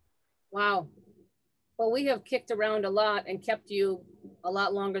 Wow. Well, we have kicked around a lot and kept you a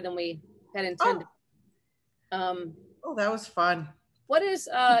lot longer than we had intended. Oh, that was fun. What is,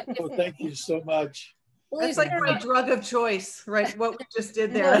 thank you so much. Well, that's like my drug of choice, right? What we just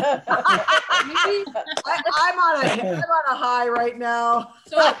did there. I'm on a high right now.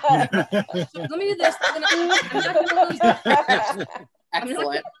 So let me do this. I'm not going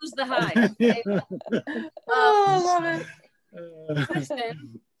to lose the high. Okay? I love it.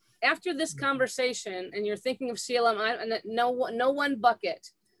 Kristan, after this conversation, and you're thinking of CLM, and no one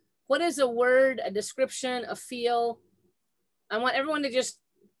bucket. What is a word, a description, a feel? I want everyone to just,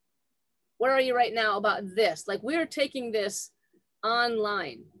 where are you right now about this? Like, we're taking this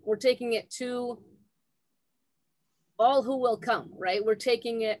online. We're taking it to all who will come, right? We're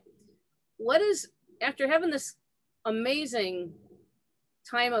taking it. What is, after having this amazing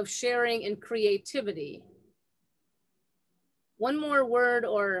time of sharing and creativity, one more word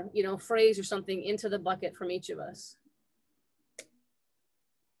or, you know, phrase or something into the bucket from each of us.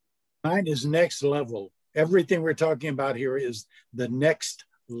 Mine is next level. Everything we're talking about here is the next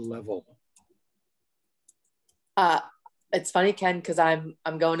level. It's funny, Ken, because I'm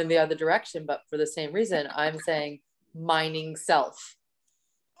going in the other direction, but for the same reason, I'm saying mining self.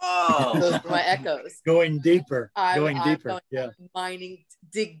 Oh, those are my echoes. Going deeper. Going yeah. Mining,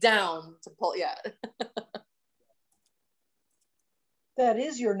 dig down to pull. Yeah. That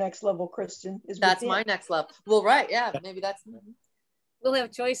is your next level, Kristan. That's my next level. Well, right. Yeah. Maybe that's. We'll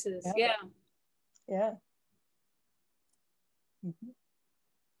have choices. Yeah. Yeah. Mm-hmm.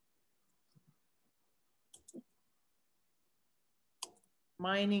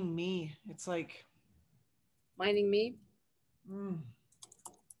 Mining me. It's like mining me.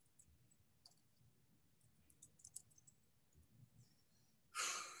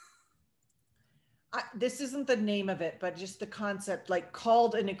 This isn't the name of it, but just the concept, like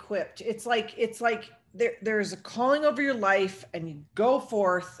called and equipped. It's like there's a calling over your life and you go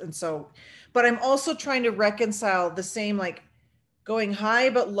forth. And so, but I'm also trying to reconcile the same, like going high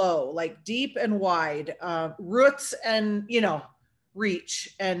but low, like deep and wide, roots and, you know,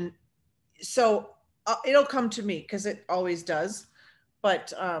 reach. And so it'll come to me because it always does.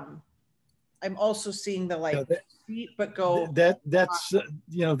 But I'm also seeing the like deep but go. That's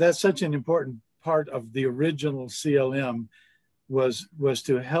you know, that's such an important part of the original CLM was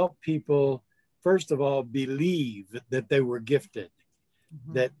to help people, first of all, believe that they were gifted,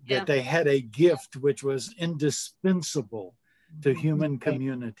 that they had a gift which was indispensable to human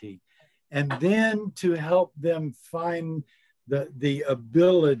community, and then to help them find the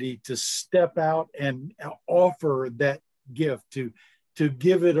ability to step out and offer that gift, to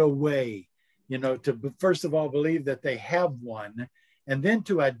give it away, you know, to first of all believe that they have one, and then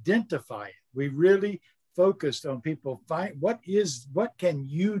to identify it. We really focused on people find what can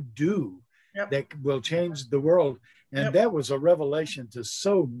you do that will change the world, and that was a revelation to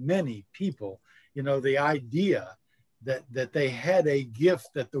so many people. You know, the idea that they had a gift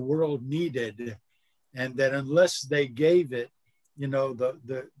that the world needed, and that unless they gave it, you know,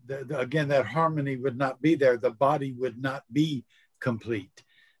 the again, that harmony would not be there. The body would not be complete,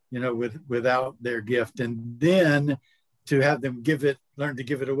 you know, without their gift. And then to have them learn to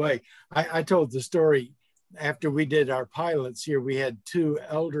give it away. I told the story after we did our pilots here. We had two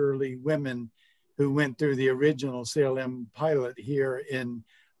elderly women who went through the original CLM pilot here in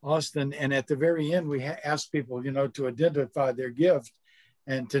Austin. And at the very end, we asked people, you know, to identify their gift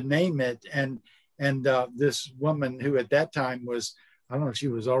and to name it. And this woman who at that time was, I don't know, she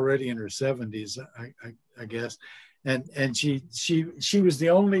was already in her 70s, I guess. And she was the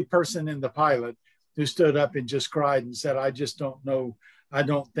only person in the pilot who stood up and just cried and said, I just don't know. I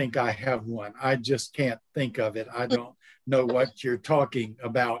don't think I have one. I just can't think of it. I don't know what you're talking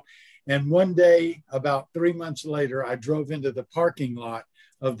about. And one day, about 3 months later, I drove into the parking lot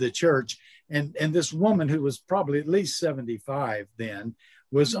of the church, and this woman, who was probably at least 75 then,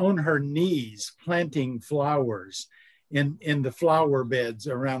 was on her knees planting flowers in the flower beds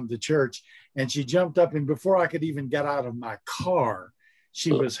around the church. And she jumped up, and before I could even get out of my car,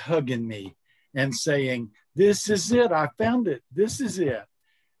 she was hugging me and saying, this is it. I found it. This is it.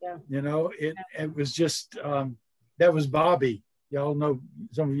 Yeah. You know, it was just, that was Bobby. Y'all know,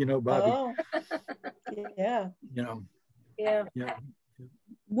 some of you know Bobby. Oh, yeah. You know. Yeah. Yeah.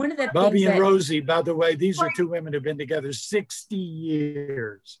 One of the Bobby and things Rosie, by the way, these are two women who've been together 60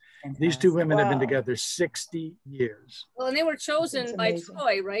 years. These two women have been together 60 years. Well, and they were chosen That's by amazing.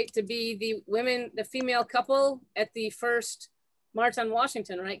 Troy, right, to be the female couple at the first March on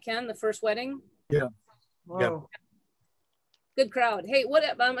Washington, right, Ken? The first wedding. Yeah. Yeah. Good crowd. Hey, what?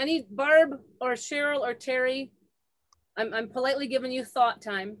 I need Barb or Cheryl or Terry. I'm politely giving you thought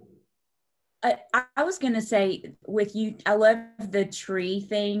time. I was going to say with you, I love the tree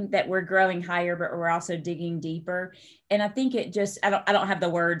thing that we're growing higher, but we're also digging deeper. And I think it just, I don't have the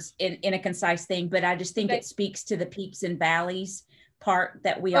words in a concise thing, but I just think it speaks to the peaks and valleys part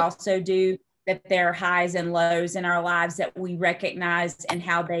that we also do, that there are highs and lows in our lives that we recognize and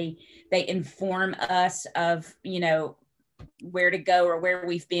how they inform us of, you know, where to go or where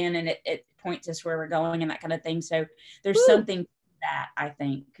we've been. And it points us where we're going and that kind of thing. So there's something to that, I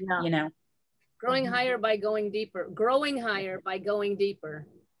think, you know. Growing higher by going deeper. Growing higher by going deeper.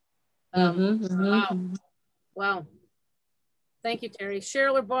 Wow. Wow. Thank you, Terry.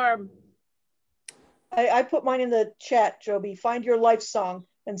 Cheryl or Barb? I put mine in the chat, Joby. Find your life song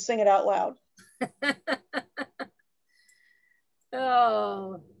and sing it out loud.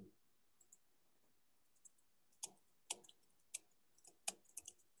 Oh.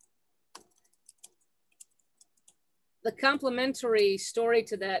 The complementary story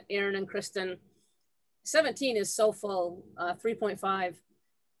to that, Erin and Kristan, 17 is so full, 3.5.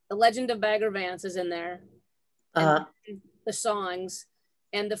 The Legend of Bagger Vance is in there. And the songs.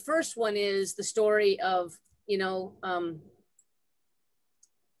 And the first one is the story of, you know,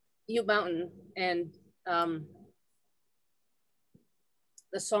 Ute Mountain and the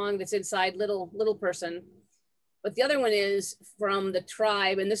song that's inside Little Person. But the other one is from the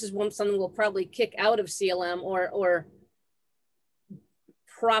tribe, and this is something we'll probably kick out of CLM or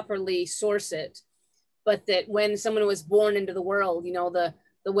properly source it. But that when someone was born into the world, you know, the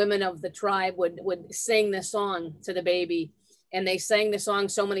women of the tribe would sing the song to the baby, and they sang the song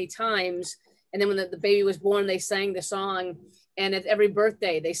so many times. And then when the baby was born, they sang the song, and at every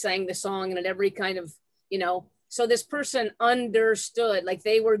birthday they sang the song, and at every kind of, you know, so this person understood, like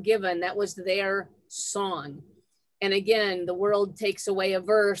they were given, that was their song. And again, the world takes away a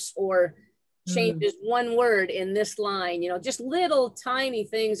verse or changes one word in this line, you know, just little tiny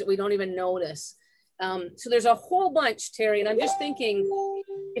things that we don't even notice. So there's a whole bunch, Terry, and I'm just thinking,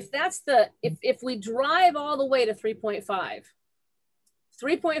 if that's if we drive all the way to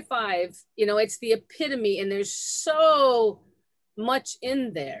 3.5, you know, it's the epitome, and there's so much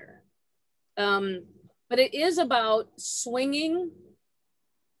in there. But it is about swinging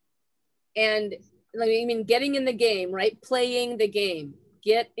and, I mean, getting in the game, right? Playing the game.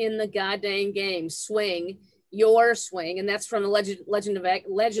 Get in the goddamn game. Swing your swing, and that's from the Legend of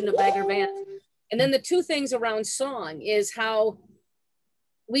Bagger Vance. And then the two things around song is how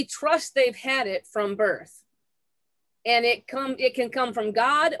we trust they've had it from birth, and it can come from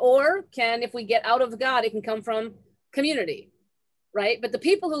God, or if we get out of God, it can come from community, right? But the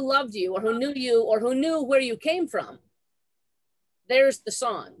people who loved you, or who knew you, or who knew where you came from, there's the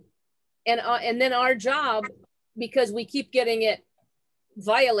song. And then our job, because we keep getting it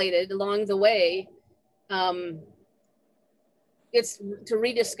violated along the way, it's to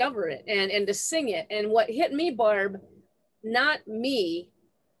rediscover it and to sing it. And what hit me, Barb, not me,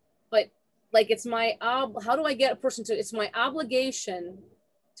 but like it's my, how do I get a person to, it's my obligation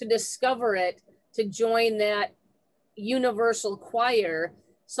to discover it, to join that universal choir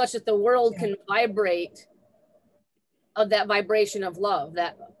such that the world can vibrate of that vibration of love,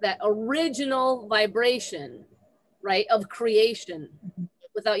 that original vibration, right, of creation,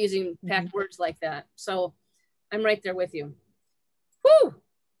 without using packed words like that. So I'm right there with you. Woo!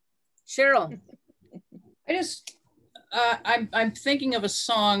 Cheryl. I just, I'm thinking of a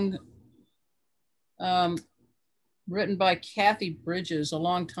song written by Kathy Bridges a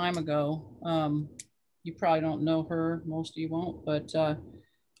long time ago. You probably don't know her, most of you won't, but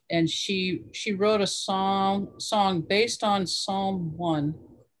and she wrote a song based on Psalm 1,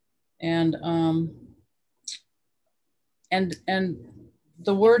 and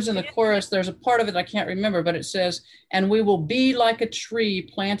the words in the chorus, there's a part of it I can't remember, but it says, "And we will be like a tree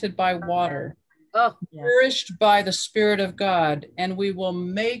planted by water, nourished by the Spirit of God, and we will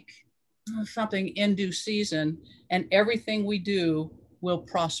make something in due season, and everything we do will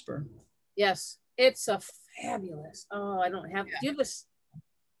prosper." Yes, it's a fabulous. Oh, I don't have. Do you have this?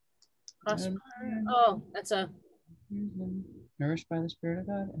 Prosper. Oh, that's a. Nourished by the Spirit of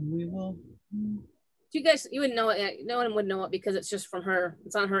God, and we will. You guys, you would know it. No one would know it because it's just from her.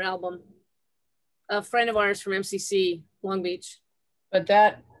 It's on her album. A friend of ours from MCC, Long Beach. But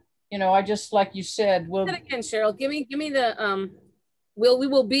that, you know, I just, like you said, Say it again, Cheryl. Give me the, we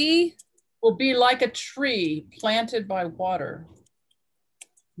will be like a tree planted by water,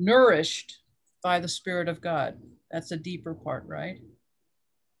 nourished by the Spirit of God. That's a deeper part, right?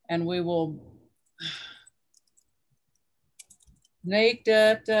 And we will make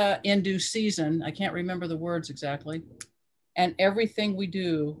that in due season. I can't remember the words exactly. And everything we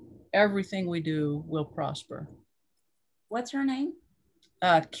do will prosper. What's her name?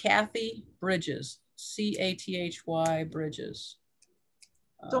 Kathy Bridges, C-A-T-H-Y Bridges.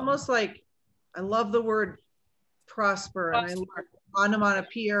 It's almost like, I love the word prosper, and I love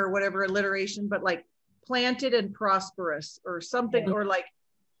onomatopoeia or whatever alliteration, but like planted and prosperous or something, or like,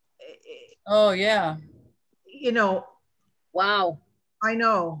 oh yeah, you know. Wow. I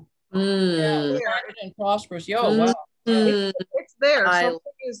know. Yeah, planted and prosperous. Yo, wow. It's there. Something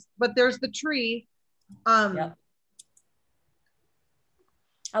is, but there's the tree. Yep.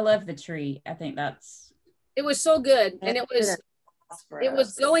 I love the tree. I think it was so good, and it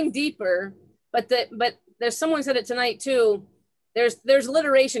was going deeper. But there's someone said it tonight too. There's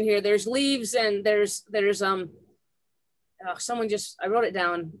alliteration here. There's leaves, and there's someone just, I wrote it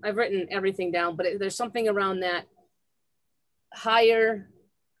down. I've written everything down, but there's something around that higher.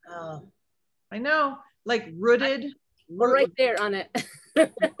 I know, like rooted. We're right there on it.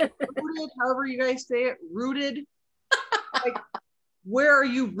 Rooted, however you guys say it, rooted. Like, where are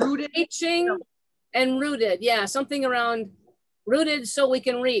you rooted? Reaching and rooted. Yeah, something around rooted so we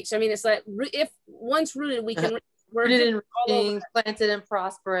can reach. I mean, it's like, if once rooted, we can reach. We're rooted and reaching, planted and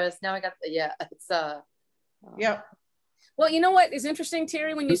prosperous. Now I got the, yeah, it's yeah. Well, you know what is interesting,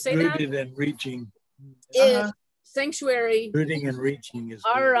 Terry, when you say that? Rooted and reaching. Is sanctuary. Rooting and reaching is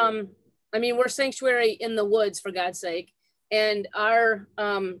our I mean, we're sanctuary in the woods, for God's sake, and our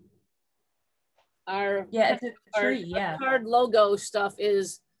yeah, it's a tree. Yeah, card logo stuff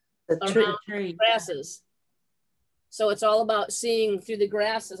is the tree grasses. So it's all about seeing through the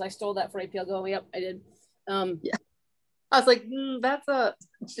grasses. I stole that for APL Go. Yep, I did. Yeah, I was like, that's a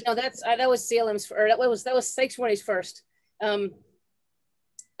no. That was CLM's, or that was Sanctuary's first.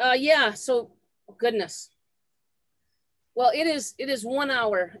 Yeah. So goodness. Well, it is 1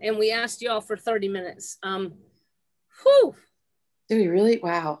 hour, and we asked y'all for 30 minutes. Whew. Do we really?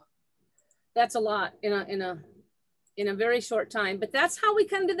 Wow. That's a lot in a very short time. But that's how we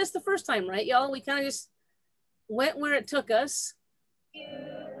kind of did this the first time, right, y'all? We kind of just went where it took us.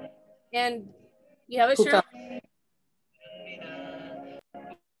 And you have it, Cheryl?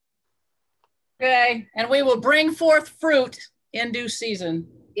 Okay, and we will bring forth fruit in due season.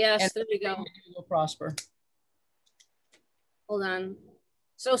 Yes, and there we go. We will prosper. Hold on.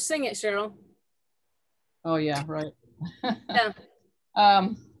 So sing it, Cheryl. Oh yeah, right. Yeah.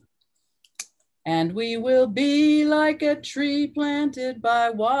 And we will be like a tree planted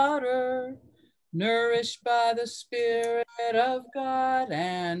by water, nourished by the Spirit of God,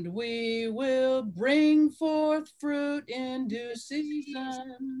 and we will bring forth fruit in due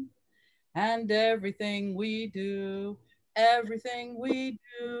season. And everything we do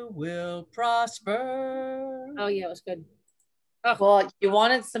will prosper. Oh yeah, it was good. Oh. Well, you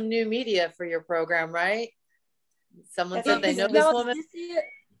wanted some new media for your program, right? Someone said they know this woman.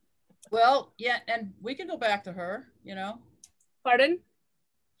 Well, yeah, and we can go back to her, you know. Pardon?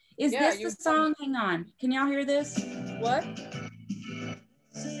 Is this the song? Hang on. Can y'all hear this? What?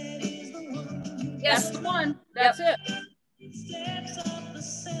 Yes, that's the one. That's it. It's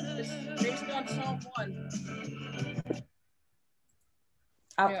based on Psalm 1.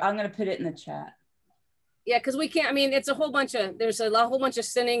 I'm going to put it in the chat. Yeah, because we can't, I mean, it's a whole bunch of, there's a whole bunch of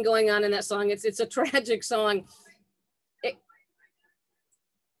sinning going on in that song. It's a tragic song.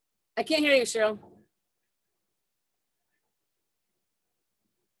 I can't hear you, Cheryl.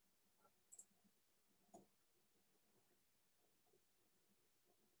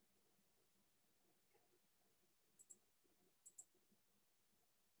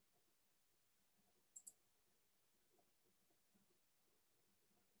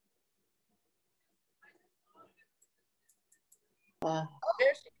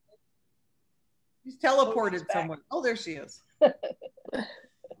 He's teleported someone. Oh, there she is.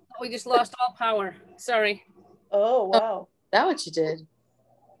 We just lost all power. Sorry. Oh, wow. That what you did?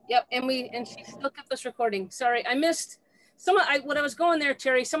 Yep, and she still kept us recording. Sorry, I missed some of when I was going there,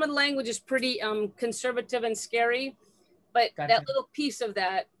 Terry. Some of the language is pretty conservative and scary, but gotcha. That little piece of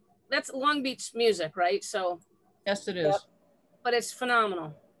that's Long Beach music, right? So yes, it is. But it's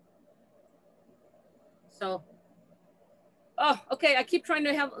phenomenal. So Oh, okay. I keep trying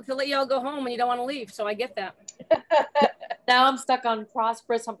to let y'all go home and you don't want to leave. So I get that. Now I'm stuck on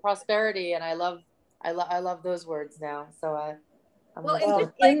prosperous and prosperity, and I love those words now. So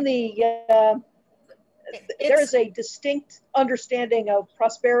in the there's a distinct understanding of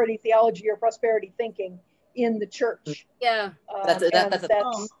prosperity theology or prosperity thinking in the church. Yeah, that's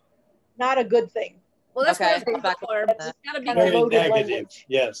not a good thing. Well, that's okay. what it's got to be Very loaded negative. language.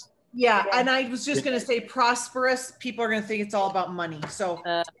 Yes. Yeah, and I was just going to say prosperous. People are going to think it's all about money. So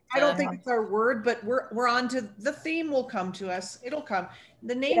I don't think it's our word, but we're on to the theme. Will come to us. It'll come.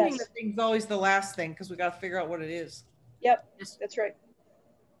 The naming the thing's always the last thing because we got to figure out what it is. Yep, that's right.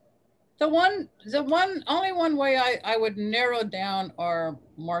 The only one way I would narrow down our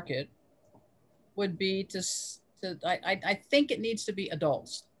market would be I think it needs to be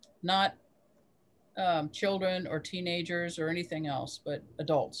adults, not children or teenagers or anything else, but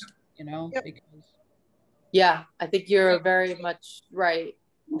adults, you know. Yep. Because yeah, I think you're very much right.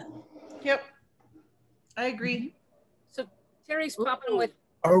 Yep, I agree. So Terry's popping with,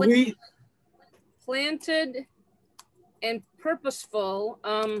 are we planted and purposeful.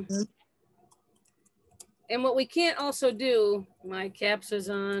 And what we can't also do, my caps is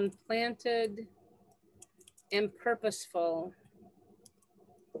on, planted and purposeful.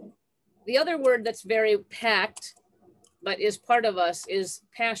 The other word that's very packed, but is part of us, is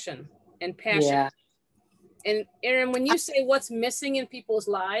passion and passion. Yeah. And Erin, when you say what's missing in people's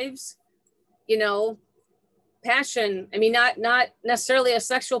lives, you know, passion, I mean, not necessarily a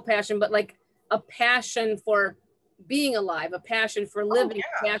sexual passion, but like a passion for being alive, a passion for living,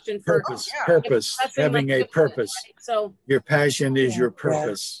 passion for purpose, having a purpose. Right? So your passion is your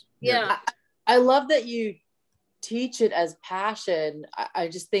purpose. Yeah. I love that you teach it as passion. I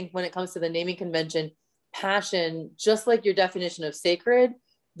just think when it comes to the naming convention, passion, just like your definition of sacred,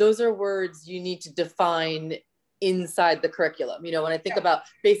 those are words you need to define inside the curriculum. You know, when I think about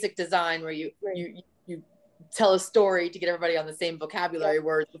basic design, where you tell a story to get everybody on the same vocabulary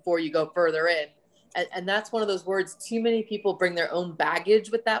words before you go further in. And that's one of those words, too many people bring their own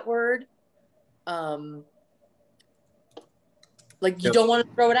baggage with that word. Like you don't want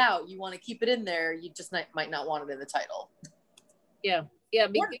to throw it out. You want to keep it in there. You just might not want it in the title. Yeah. Yeah.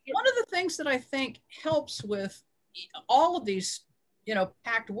 One of the things that I think helps with all of these, you know,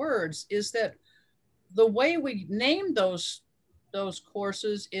 packed words is that the way we name those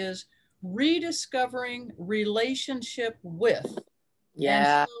courses is rediscovering relationship with.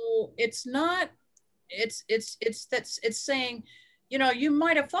 Yeah. And so it's not, it's saying, you know, you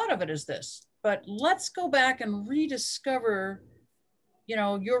might have thought of it as this, but let's go back and rediscover, you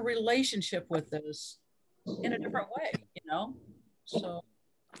know, your relationship with this in a different way, you know? So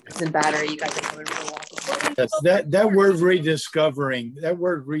it's in battery. You guys are coming for a walk. That's that word rediscovering. That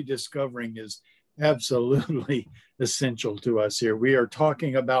word rediscovering is absolutely essential to us here. We are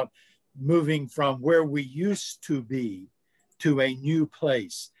talking about moving from where we used to be to a new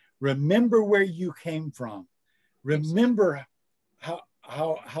place. Remember where you came from. Remember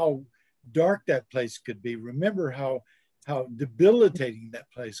how dark that place could be. Remember how debilitating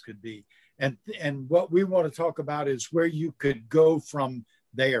that place could be. And what we want to talk about is where you could go from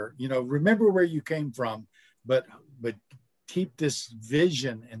there. You know, remember where you came from, but keep this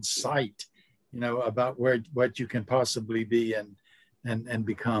vision and sight, you know, about what you can possibly be and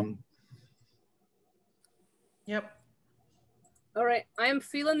become. Yep. All right. I am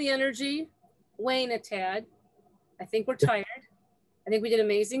feeling the energy wane a tad. I think we're tired. I think we did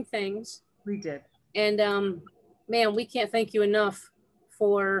amazing things. We did. And man, we can't thank you enough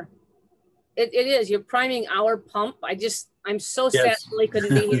for it. It is, you're priming our pump. I'm so sad Lily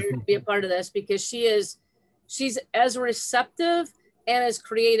couldn't be here to be a part of this, because she's as receptive and as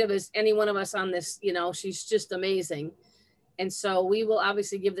creative as any one of us on this. You know, she's just amazing. And so we will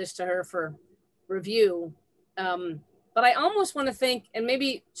obviously give this to her for review. But I almost want to think, and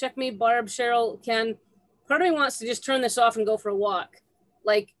maybe check me, Barb, Cheryl, Ken, part of me wants to just turn this off and go for a walk.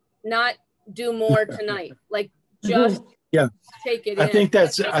 Like, not do more tonight. Like, just take it in. I think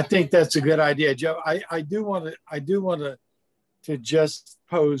that's a good idea, Joe. I do want to just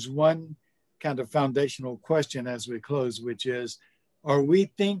pose one kind of foundational question as we close, which is, are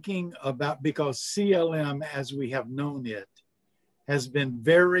we thinking about, because CLM as we have known it has been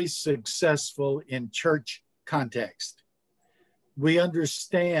very successful in church context. We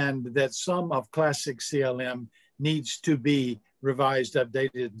understand that some of classic CLM needs to be revised,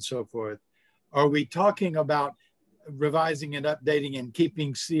 updated, and so forth. Are we talking about revising and updating and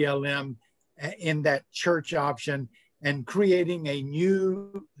keeping CLM in that church option and creating a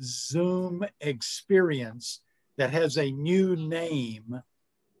new Zoom experience that has a new name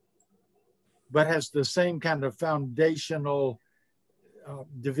but has the same kind of foundational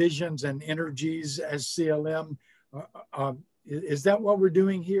divisions and energies as CLM. Is that what we're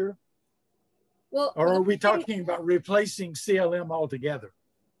doing here? Well, or are we talking about replacing CLM altogether?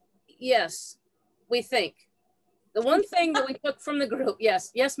 Yes, we think. The one thing that we took from the group,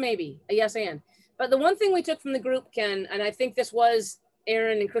 yes, maybe, yes, and. But the one thing we took from the group, Ken, and I think this was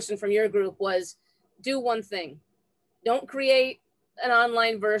Erin and Kristan from your group, was do one thing. Don't create an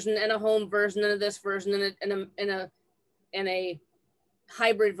online version and a home version and a this version and a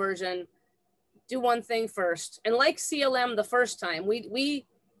hybrid version. Do one thing first. And like CLM the first time, we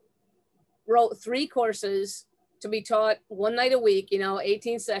wrote 3 courses to be taught one night a week,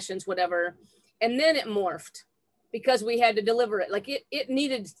 18 sessions, whatever. And then it morphed because we had to deliver it. Like it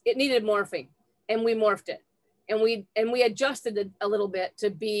needed morphing, and we morphed it. And we adjusted it a little bit to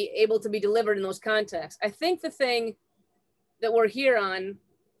be able to be delivered in those contexts. I think the thing that we're here on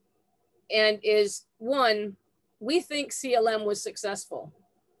and is, one, we think CLM was successful,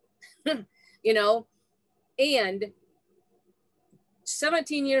 and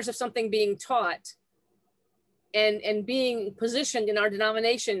 17 years of something being taught and being positioned in our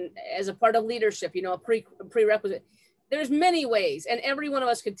denomination as a part of leadership, a prerequisite. There's many ways, and every one of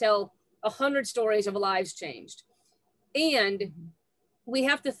us could tell 100 stories of lives changed. And we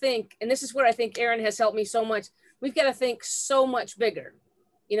have to think, and this is where I think Erin has helped me so much. We've got to think so much bigger,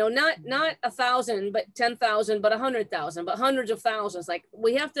 not 1,000, but 10,000, but 100,000, but hundreds of thousands. Like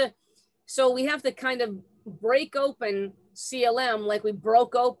we have to kind of break open CLM like we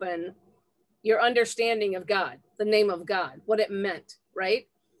broke open your understanding of God, the name of God, what it meant, right?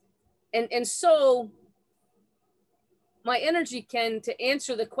 And so my energy, Ken, to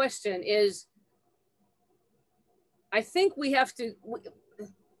answer the question is, I think we have to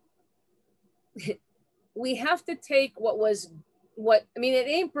take it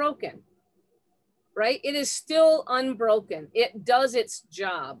ain't broken, right? It is still unbroken. It does its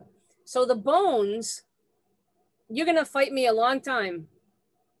job. So the bones, you're going to fight me a long time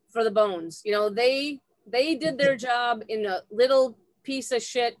for the bones. They did their job in a little piece of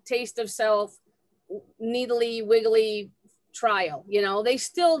shit, taste of self, needly wiggly trial. They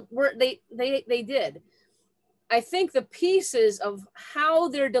still were, they did. I think the pieces of how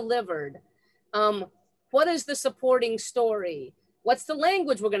they're delivered, what is the supporting story? What's the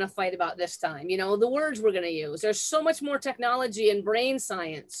language we're going to fight about this time? The words we're going to use. There's so much more technology and brain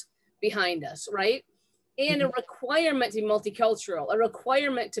science behind us, right? And a requirement to be multicultural, a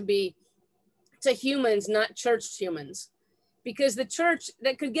requirement to be to humans, not church humans, because the church,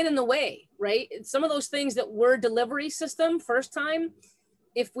 that could get in the way, right? Some of those things that were delivery system first time,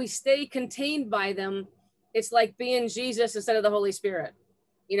 if we stay contained by them, it's like being Jesus instead of the Holy Spirit.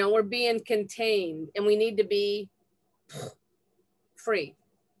 We're being contained, and we need to be free.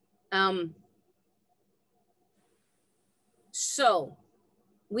 So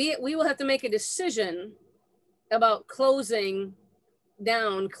we will have to make a decision about closing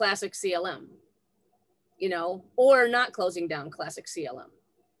down classic CLM, or not closing down classic CLM.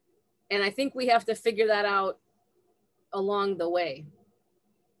 And I think we have to figure that out along the way.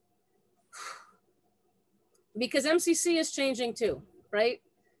 Because MCC is changing too, right?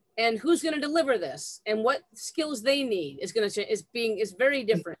 And who's going to deliver this and what skills they need is going to is very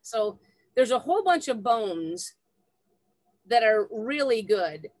different. So there's a whole bunch of bones that are really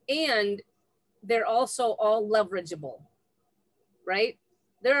good, and they're also all leverageable, right?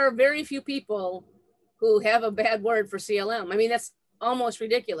 There are very few people who have a bad word for CLM. I mean, that's almost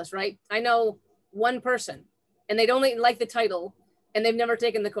ridiculous, right? I know one person, and they don't like the title, and they've never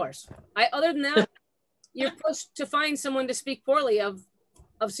taken the course. Other than that, you're pushed to find someone to speak poorly of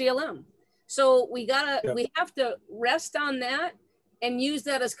CLM. So we have to rest on that and use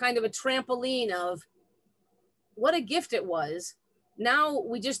that as kind of a trampoline of what a gift it was. Now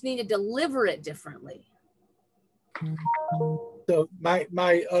we just need to deliver it differently. So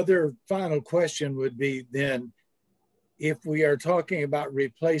my other final question would be then, if we are talking about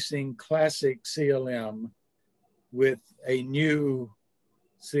replacing classic CLM with a new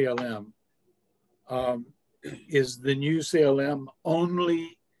CLM, is the new CLM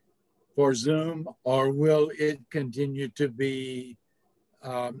only for Zoom, or will it continue to be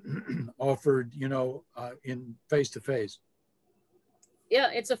offered, in face-to-face? Yeah,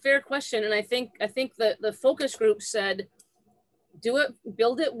 it's a fair question. And I think the focus group said,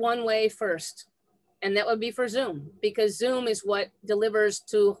 build it one way first. And that would be for Zoom, because Zoom is what delivers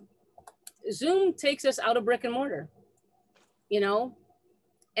Zoom takes us out of brick and mortar,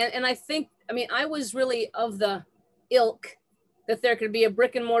 and I was really of the ilk that there could be a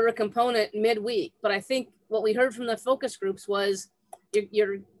brick and mortar component midweek. But I think what we heard from the focus groups was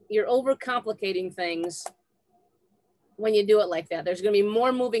you're you're overcomplicating things when you do it like that. There's going to be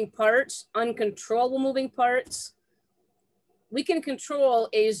more moving parts, uncontrollable moving parts. We can control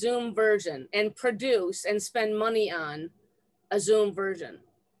a Zoom version and produce and spend money on a Zoom version.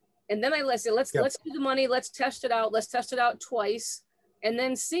 And then I said, let's do the money, let's test it out. Let's test it out twice and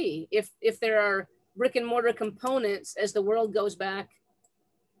then see if there are brick and mortar components as the world goes back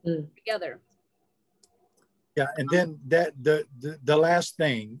together. Yeah, and then the last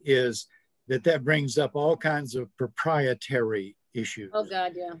thing is that brings up all kinds of proprietary issues. Oh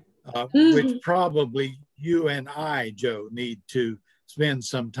God, yeah. Which probably you and I, Joe, need to spend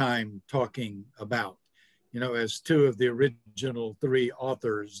some time talking about. You know, as two of the original three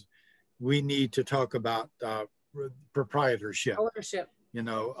authors, we need to talk about proprietorship. Ownership. You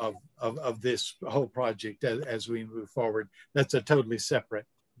know, of this whole project as we move forward. That's a totally separate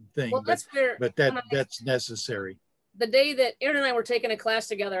thing. Well, that's necessary. The day that Erin and I were taking a class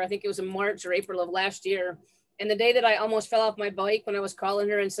together, I think it was in March or April of last year, and the day that I almost fell off my bike when I was calling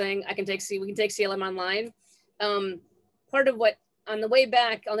her and saying we can take CLM online. Part of what on the way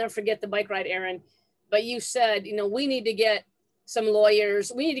back, I'll never forget the bike ride, Erin. But you said, you know, we need to get some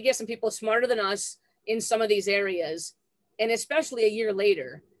lawyers. We need to get some people smarter than us in some of these areas, and especially a year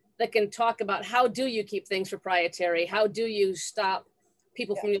later, that can talk about how do you keep things proprietary? How do you stop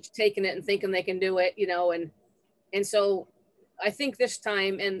people from just taking it and thinking they can do it? You know, and so I think this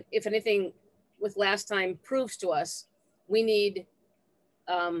time, and if anything with last time proves to us, we need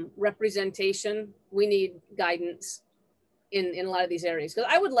representation. We need guidance in a lot of these areas.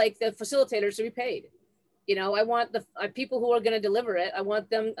 Because I would like the facilitators to be paid. You know, I want the people who are going to deliver it. I want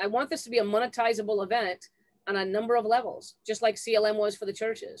this to be a monetizable event on a number of levels, just like CLM was for the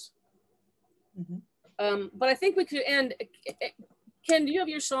churches. Mm-hmm. But I think we could end. Ken, do you have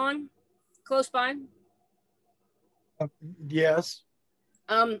your song close by? Yes.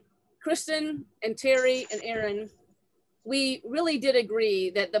 Kristan and Terry and Erin, we really did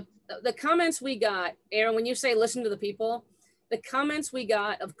agree that the comments we got, Erin, when you say listen to the people, the comments we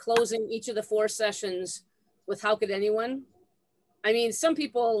got of closing each of the 4 sessions with how could anyone? I mean, some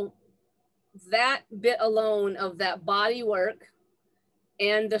people, that bit alone of that body work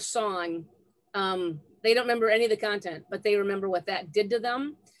and the song, they don't remember any of the content, but they remember what that did to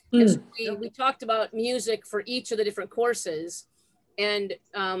them. And so we talked about music for each of the different courses. And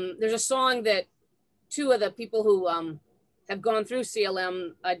there's a song that 2 of the people who have gone through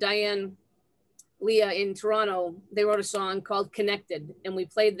CLM, Diane, Leah in Toronto, they wrote a song called Connected. And we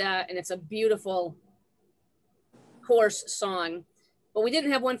played that, and it's a beautiful course song, but we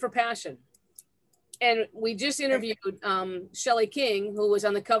didn't have one for Passion. And we just interviewed Shelley King, who was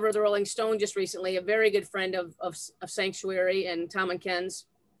on the cover of the Rolling Stone just recently, a very good friend of Sanctuary and Tom and Ken's.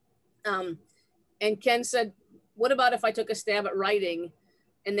 And Ken said, what about if I took a stab at writing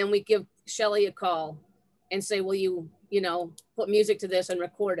and then we give Shelley a call and say, will you know, put music to this and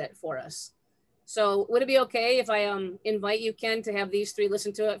record it for us? So would it be okay if I invite you, Ken, to have these 3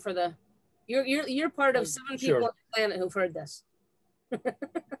 listen to it for the, you're part of 7 people on the planet who've heard this.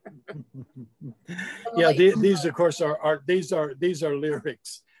 Yeah, these of course these are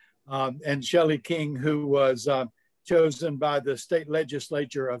lyrics, and Shelley King, who was chosen by the state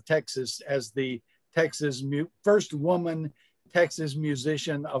legislature of Texas as the first woman Texas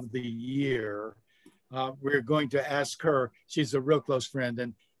musician of the year. We're going to ask her. She's a real close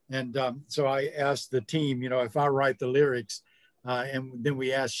friend, and so I asked the team, you know, if I write the lyrics, and then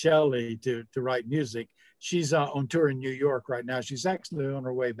we asked Shelley to write music. She's on tour in New York right now. She's actually on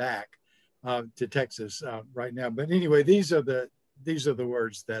her way back to Texas right now. But anyway, these are the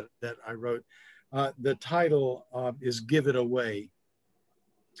words that I wrote. The title is "Give It Away."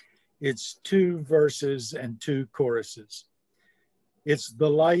 It's 2 verses and 2 choruses. It's the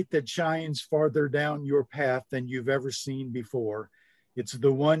light that shines farther down your path than you've ever seen before. It's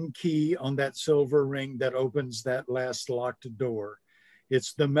the one key on that silver ring that opens that last locked door.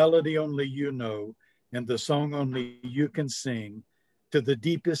 It's the melody only you know, and the song only you can sing. To the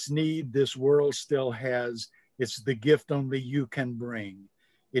deepest need this world still has, it's the gift only you can bring.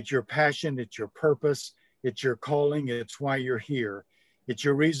 It's your passion, it's your purpose, it's your calling, it's why you're here. It's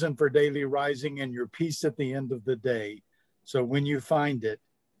your reason for daily rising and your peace at the end of the day. So when you find it,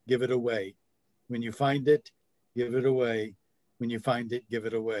 give it away. When you find it, give it away. When you find it, give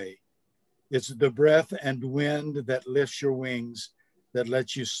it away. It's the breath and wind that lifts your wings, that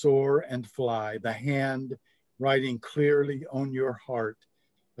lets you soar and fly. The hand writing clearly on your heart,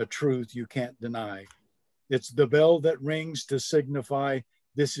 a truth you can't deny. It's the bell that rings to signify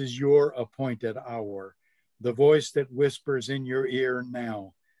this is your appointed hour. The voice that whispers in your ear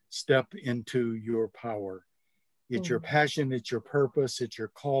now, step into your power. It's your passion, it's your purpose, it's your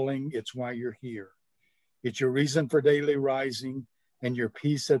calling, it's why you're here. It's your reason for daily rising and your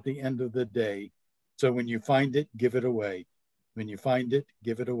peace at the end of the day. So when you find it, give it away. When you find it,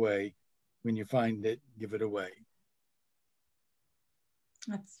 give it away. When you find it, give it away.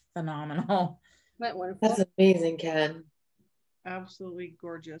 That's phenomenal. Isn't that wonderful? That's amazing, Ken. Absolutely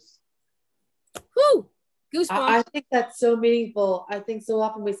gorgeous. Woo! Goosebumps. I think that's so meaningful. I think so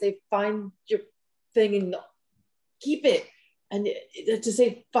often we say, find your thing and keep it. And to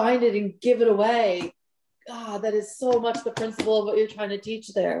say, find it and give it away. God, that is so much the principle of what you're trying to teach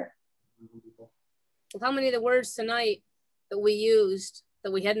there. How many of the words tonight that we used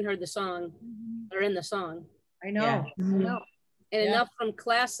that we hadn't heard the song are in the song? I know. Yeah. I know. And enough from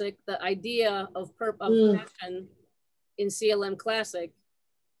Classic, the idea of passion in CLM Classic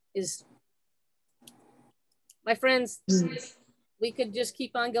is, my friends, we could just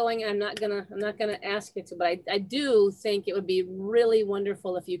keep on going. I'm not gonna ask you to, but I do think it would be really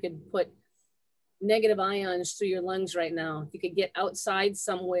wonderful if you could put negative ions through your lungs right now. If you could get outside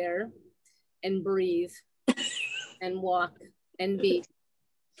somewhere and breathe and walk and be.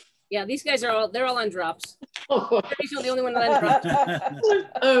 Yeah, these guys are they're all on drops. Terry's not the only one that on drops.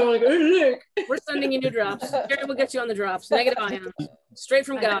 Oh my God. We're sending you new drops. Terry will get you on the drops. Negative ions, straight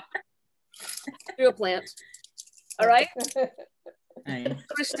from God, through a plant. All right.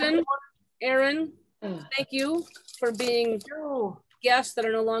 Kristan, Erin, thank you for being guests that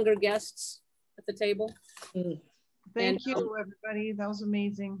are no longer guests at the table. Thank you, everybody. That was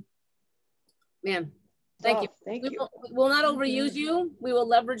amazing. Man, thank you. Thank you. We will not overuse you. We will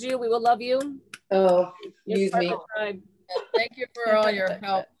leverage you. We will love you. Oh, You're use part me. of the tribe. Thank you for all your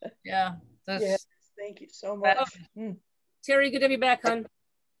help. Yeah. Yes, thank you so much. Terry, good to have you back, hon.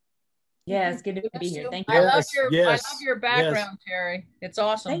 Yeah, it's good to be here. Thank you. I love your background, Terry. It's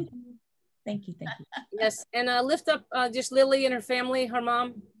awesome. Thank you. Thank you. Thank you. Yes, and lift up just Lily and her family, her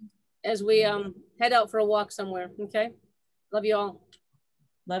mom, as we head out for a walk somewhere. Okay, love you all.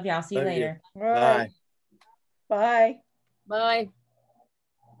 Love y'all. See you later. All right. Bye. Bye.